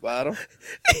talk about him.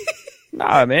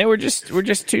 Nah, man, we're just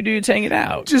 2 dudes hanging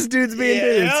out. Just dudes being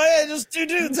dudes. Oh yeah, just 2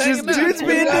 dudes. Just hanging out. dudes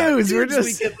being dudes. We're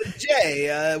just- weekend with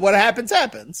Jay. What happens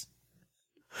happens.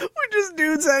 We're just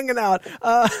dudes hanging out.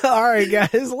 All right,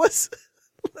 guys, let's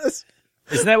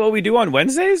Isn't that what we do on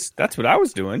Wednesdays? That's what I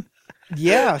was doing.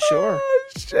 Yeah, sure.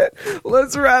 Shit.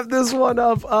 Let's wrap this one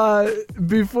up.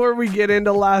 Before we get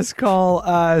into last call,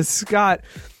 Scott,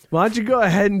 why don't you go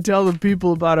ahead and tell the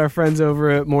people about our friends over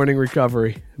at Morning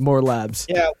Recovery, More Labs?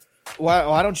 Yeah.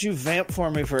 Why don't you vamp for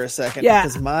me for a second? Yeah.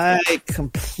 Because my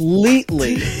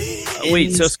completely.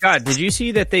 Wait, so Scott, did you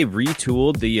see that they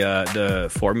retooled the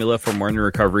formula for Morning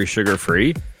Recovery sugar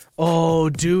free? Oh,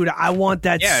 dude, I want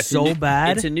that so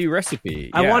bad. It's a new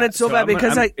recipe. I want it so bad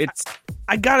because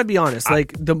I gotta be honest.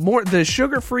 Like the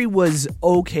sugar free was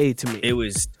okay to me. It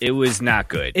was not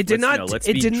good. It did not. Let's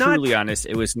it be did truly not, honest.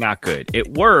 It was not good. It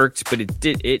worked, but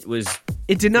it was.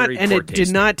 It did not, and it tasting.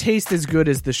 did not taste as good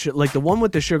as the one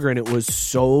with the sugar in it was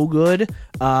so good.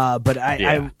 But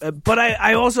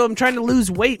I also am trying to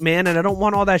lose weight, man, and I don't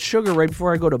want all that sugar right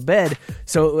before I go to bed.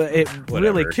 So it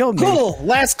really killed me. Cool.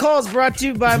 Last call is brought to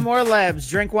you by More Labs.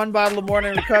 Drink one bottle of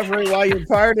Morning Recovery while you're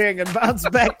partying and bounce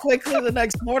back quickly the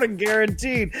next morning,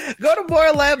 guaranteed. Go to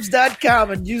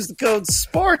morelabs.com and use the code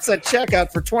SPORTS at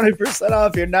checkout for 20%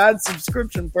 off your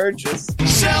non-subscription purchase.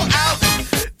 Sell out.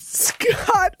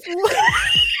 Scott.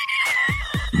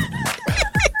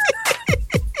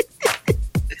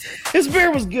 His beer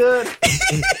was good.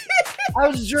 I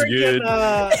was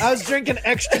drinking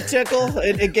extra tickle.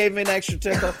 It gave me an extra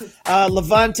tickle.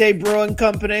 Levante Brewing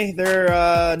Company.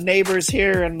 They're neighbors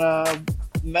here in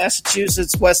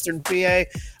Massachusetts, Western PA.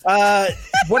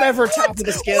 Whatever top of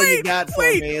the scale you got for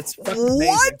me, it's fucking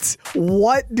amazing.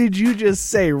 What did you just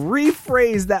say?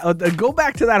 Rephrase that. Go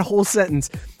back to that whole sentence.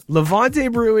 Levante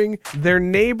Brewing, their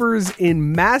neighbors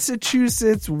in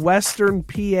Massachusetts, Western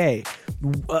PA.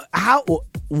 How?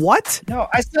 What? No,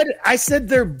 I said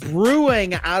they're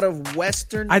brewing out of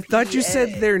Western. I thought PA. you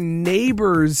said they're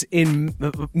neighbors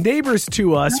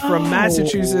to us from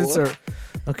Massachusetts. Or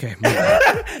okay,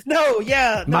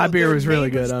 my beer was really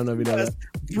good. I don't know if you know that.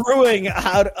 Brewing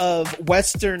out of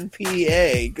Western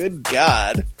PA. Good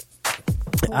God.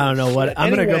 I don't know what.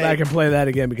 I'm going to go back and play that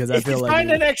again because I feel like.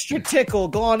 Find an extra tickle.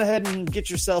 Go on ahead and get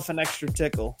yourself an extra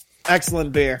tickle.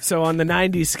 Excellent beer. So on the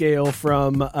 90 scale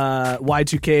from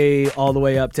Y2K all the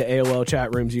way up to AOL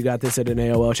chat rooms, you got this at an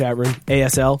AOL chat room?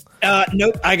 ASL?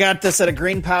 Nope. I got this at a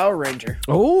Green Power Ranger.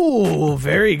 Oh,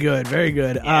 very good. Very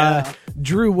good. Yeah.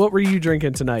 Drew, what were you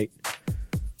drinking tonight?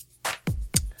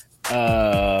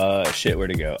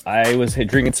 Where'd it go? I was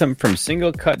drinking something from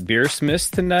Single Cut Beer Smiths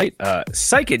tonight.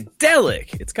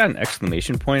 Psychedelic. It's got an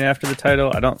exclamation point after the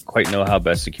title. I don't quite know how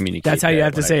best to communicate. That's how you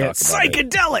have to say it.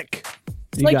 Psychedelic.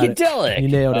 You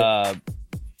nailed it.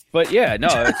 But yeah, no,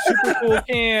 it's super cool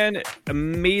can.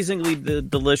 Amazingly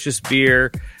delicious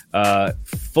beer.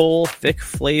 Full, thick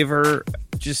flavor.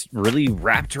 Just really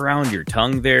wrapped around your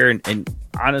tongue there. And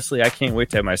honestly, I can't wait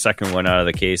to have my second one out of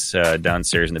the case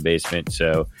downstairs in the basement.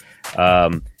 So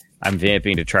I'm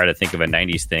vamping to try to think of a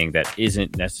 90s thing that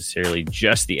isn't necessarily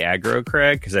just the aggro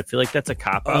Craig, because I feel like that's a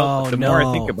cop-out. But the more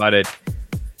I think about it,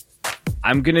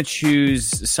 I'm going to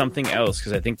choose something else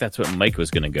because I think that's what Mike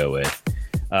was going to go with.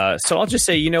 So I'll just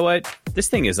say, you know what? This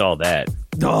thing is all that.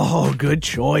 Oh, good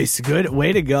choice. Good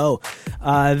way to go.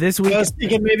 This week, I was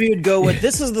thinking maybe you'd go with,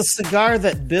 this is the cigar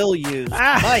that Bill used.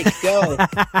 Mike, go.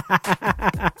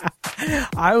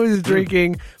 I was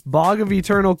drinking Bog of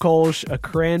Eternal Kolsch, a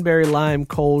cranberry lime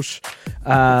Kolsch.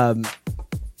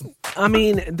 I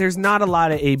mean, there's not a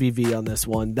lot of ABV on this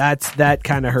one. That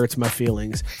kind of hurts my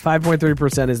feelings.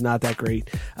 5.3% is not that great.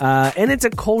 And it's a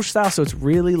Kolsch style, so it's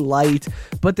really light,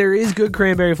 but there is good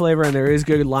cranberry flavor and there is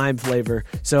good lime flavor.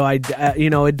 So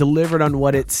it delivered on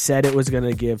what it said it was going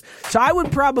to give. So I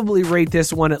would probably rate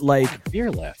this one at like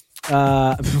beer left.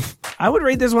 I would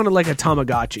rate this one at like a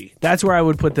Tamagotchi. That's where I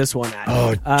would put this one at.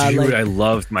 Oh, dude, I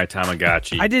loved my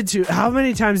Tamagotchi. I did too. How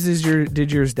many times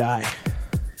did yours die?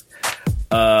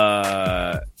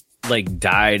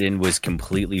 Died and was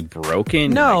completely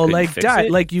broken. No, died.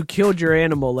 Like you killed your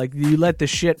animal. Like you let the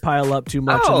shit pile up too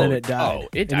much and then it died.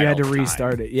 It died and you had to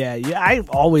restart it. Yeah. My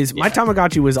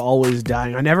Tamagotchi was always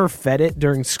dying. I never fed it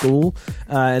during school,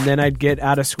 and then I'd get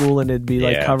out of school and it'd be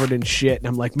like covered in shit. And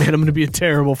I'm like, man, I'm going to be a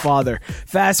terrible father.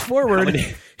 Fast forward,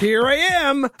 here I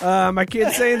am. My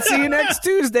kid's saying, see you next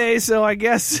Tuesday. So I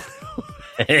guess.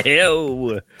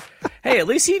 Hey, at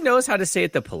least he knows how to say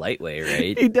it the polite way,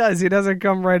 right? He does. He doesn't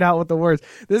come right out with the words.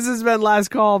 This has been Last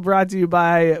Call, brought to you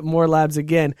by More Labs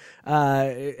again.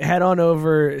 Head on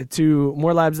over to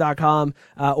morelabs.com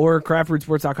or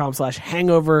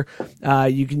craftbrewedsports.com/hangover.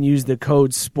 You can use the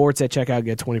code SPORTS at checkout,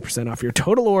 get 20% off your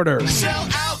total order.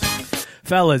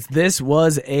 Fellas, this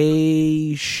was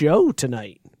a show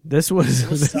tonight. This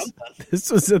was This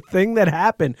was a thing that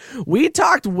happened. We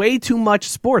talked way too much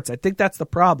sports. I think that's the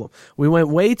problem. We went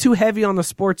way too heavy on the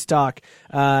sports talk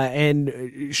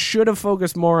and should have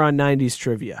focused more on 90s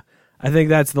trivia. I think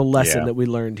that's the lesson that we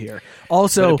learned here.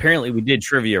 Also, but apparently we did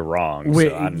trivia wrong. We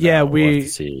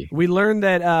learned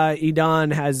that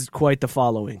Edon has quite the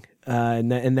following,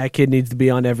 and that kid needs to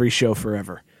be on every show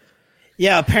forever.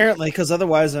 Yeah, apparently, because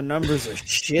otherwise our numbers are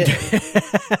shit.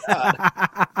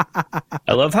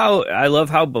 I love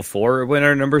how before when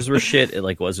our numbers were shit, it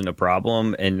like wasn't a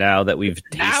problem, and now that we've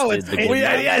tasted now it's the now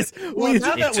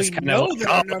that we know that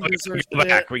our numbers are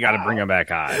shit, we got to bring them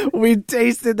back on. We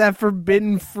tasted that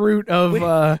forbidden fruit of.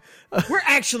 We're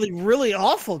actually really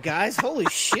awful, guys. Holy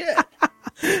shit.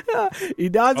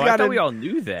 I thought we all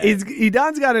knew that.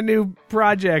 Edon's got a new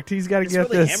project. He's got to get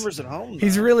really this. Hammers at home,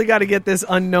 he's really got to get this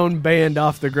unknown band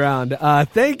off the ground.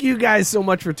 Thank you guys so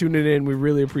much for tuning in. We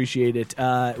really appreciate it.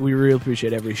 We really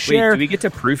appreciate every share. Wait, do we get to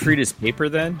proofread his paper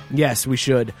then? Yes, we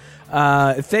should.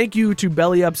 Thank you to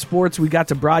Belly Up Sports. We got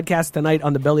to broadcast tonight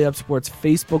on the Belly Up Sports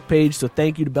Facebook page, so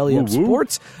thank you to Belly Up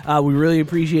Sports. We really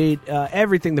appreciate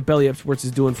everything that Belly Up Sports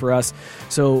is doing for us.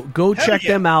 So go check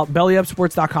them out,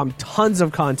 bellyupsports.com. Tons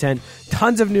of content,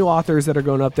 tons of new authors that are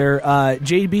going up there.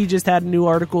 JB just had a new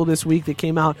article this week that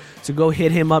came out, so go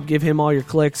hit him up, give him all your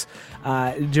clicks.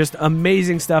 Just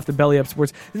amazing stuff to Belly Up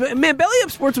Sports. Man, Belly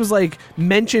Up Sports was like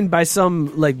mentioned by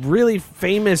some like really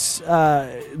famous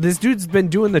this dude's been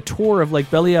doing the tour of like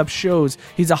Belly Up shows.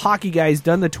 He's a hockey guy. He's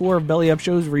done the tour of Belly Up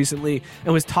shows recently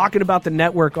and was talking about the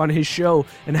network on his show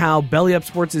and how Belly Up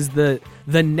Sports is the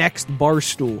next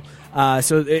Barstool.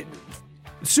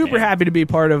 Super happy to be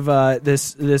part of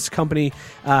this company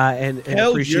and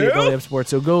appreciate Belly Up Sports.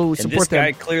 So go support them. This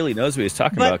guy clearly knows what he's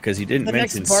talking about because he didn't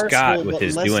mention Scott with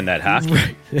his doing that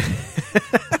hockey.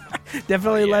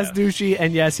 Definitely less douchey,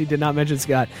 and yes, he did not mention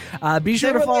Scott. Be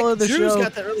sure to follow the Drew's show.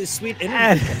 Got that really sweet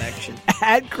internet connection.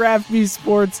 At Crafty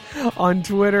Sports on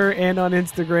Twitter and on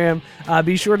Instagram.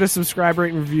 Be sure to subscribe,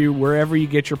 rate, and review wherever you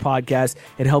get your podcast.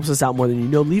 It helps us out more than you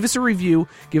know. Leave us a review.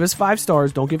 Give us 5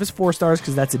 stars. Don't give us 4 stars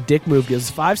because that's a dick move. Give us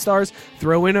 5 stars.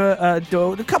 Throw in a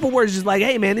couple words just like,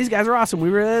 hey, man, these guys are awesome.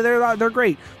 They're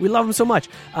great. We love them so much.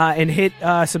 And hit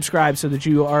subscribe so that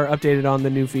you are updated on the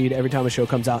new feed every time a show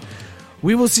comes out.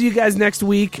 We will see you guys next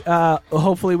week,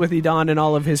 hopefully with Edon and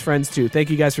all of his friends, too. Thank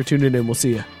you guys for tuning in. We'll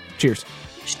see you. Cheers.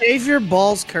 Shave your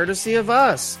balls courtesy of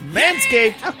us.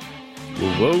 Manscaped.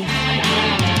 Whoa.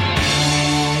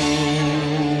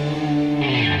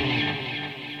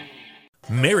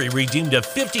 Mary redeemed a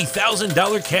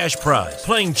 $50,000 cash prize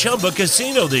playing Chumba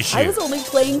Casino this year. I was only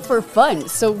playing for fun,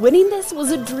 so winning this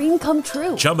was a dream come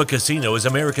true. Chumba Casino is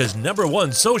America's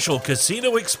 #1 social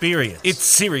casino experience. It's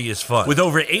serious fun. With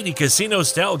over 80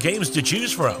 casino-style games to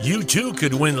choose from, you too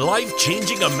could win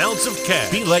life-changing amounts of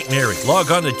cash. Be like Mary.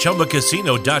 Log on to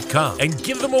ChumbaCasino.com and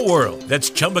give them a whirl.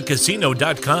 That's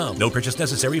ChumbaCasino.com. No purchase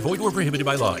necessary. Void where prohibited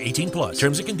by law. 18+.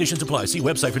 Terms and conditions apply. See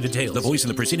website for details. The voice in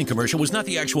the preceding commercial was not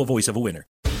the actual voice of a winner.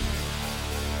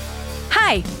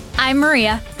 Hi, I'm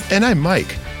Maria. And I'm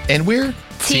Mike. And we're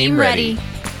Team Ready.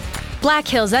 Black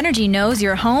Hills Energy knows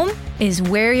your home is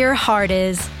where your heart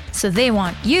is, so they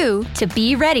want you to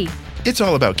be ready. It's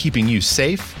all about keeping you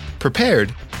safe,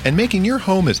 prepared, and making your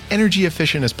home as energy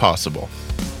efficient as possible.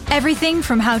 Everything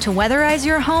from how to weatherize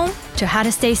your home to how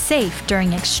to stay safe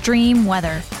during extreme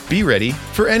weather. Be ready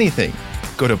for anything.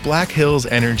 Go to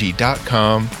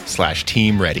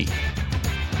blackhillsenergy.com/teamready.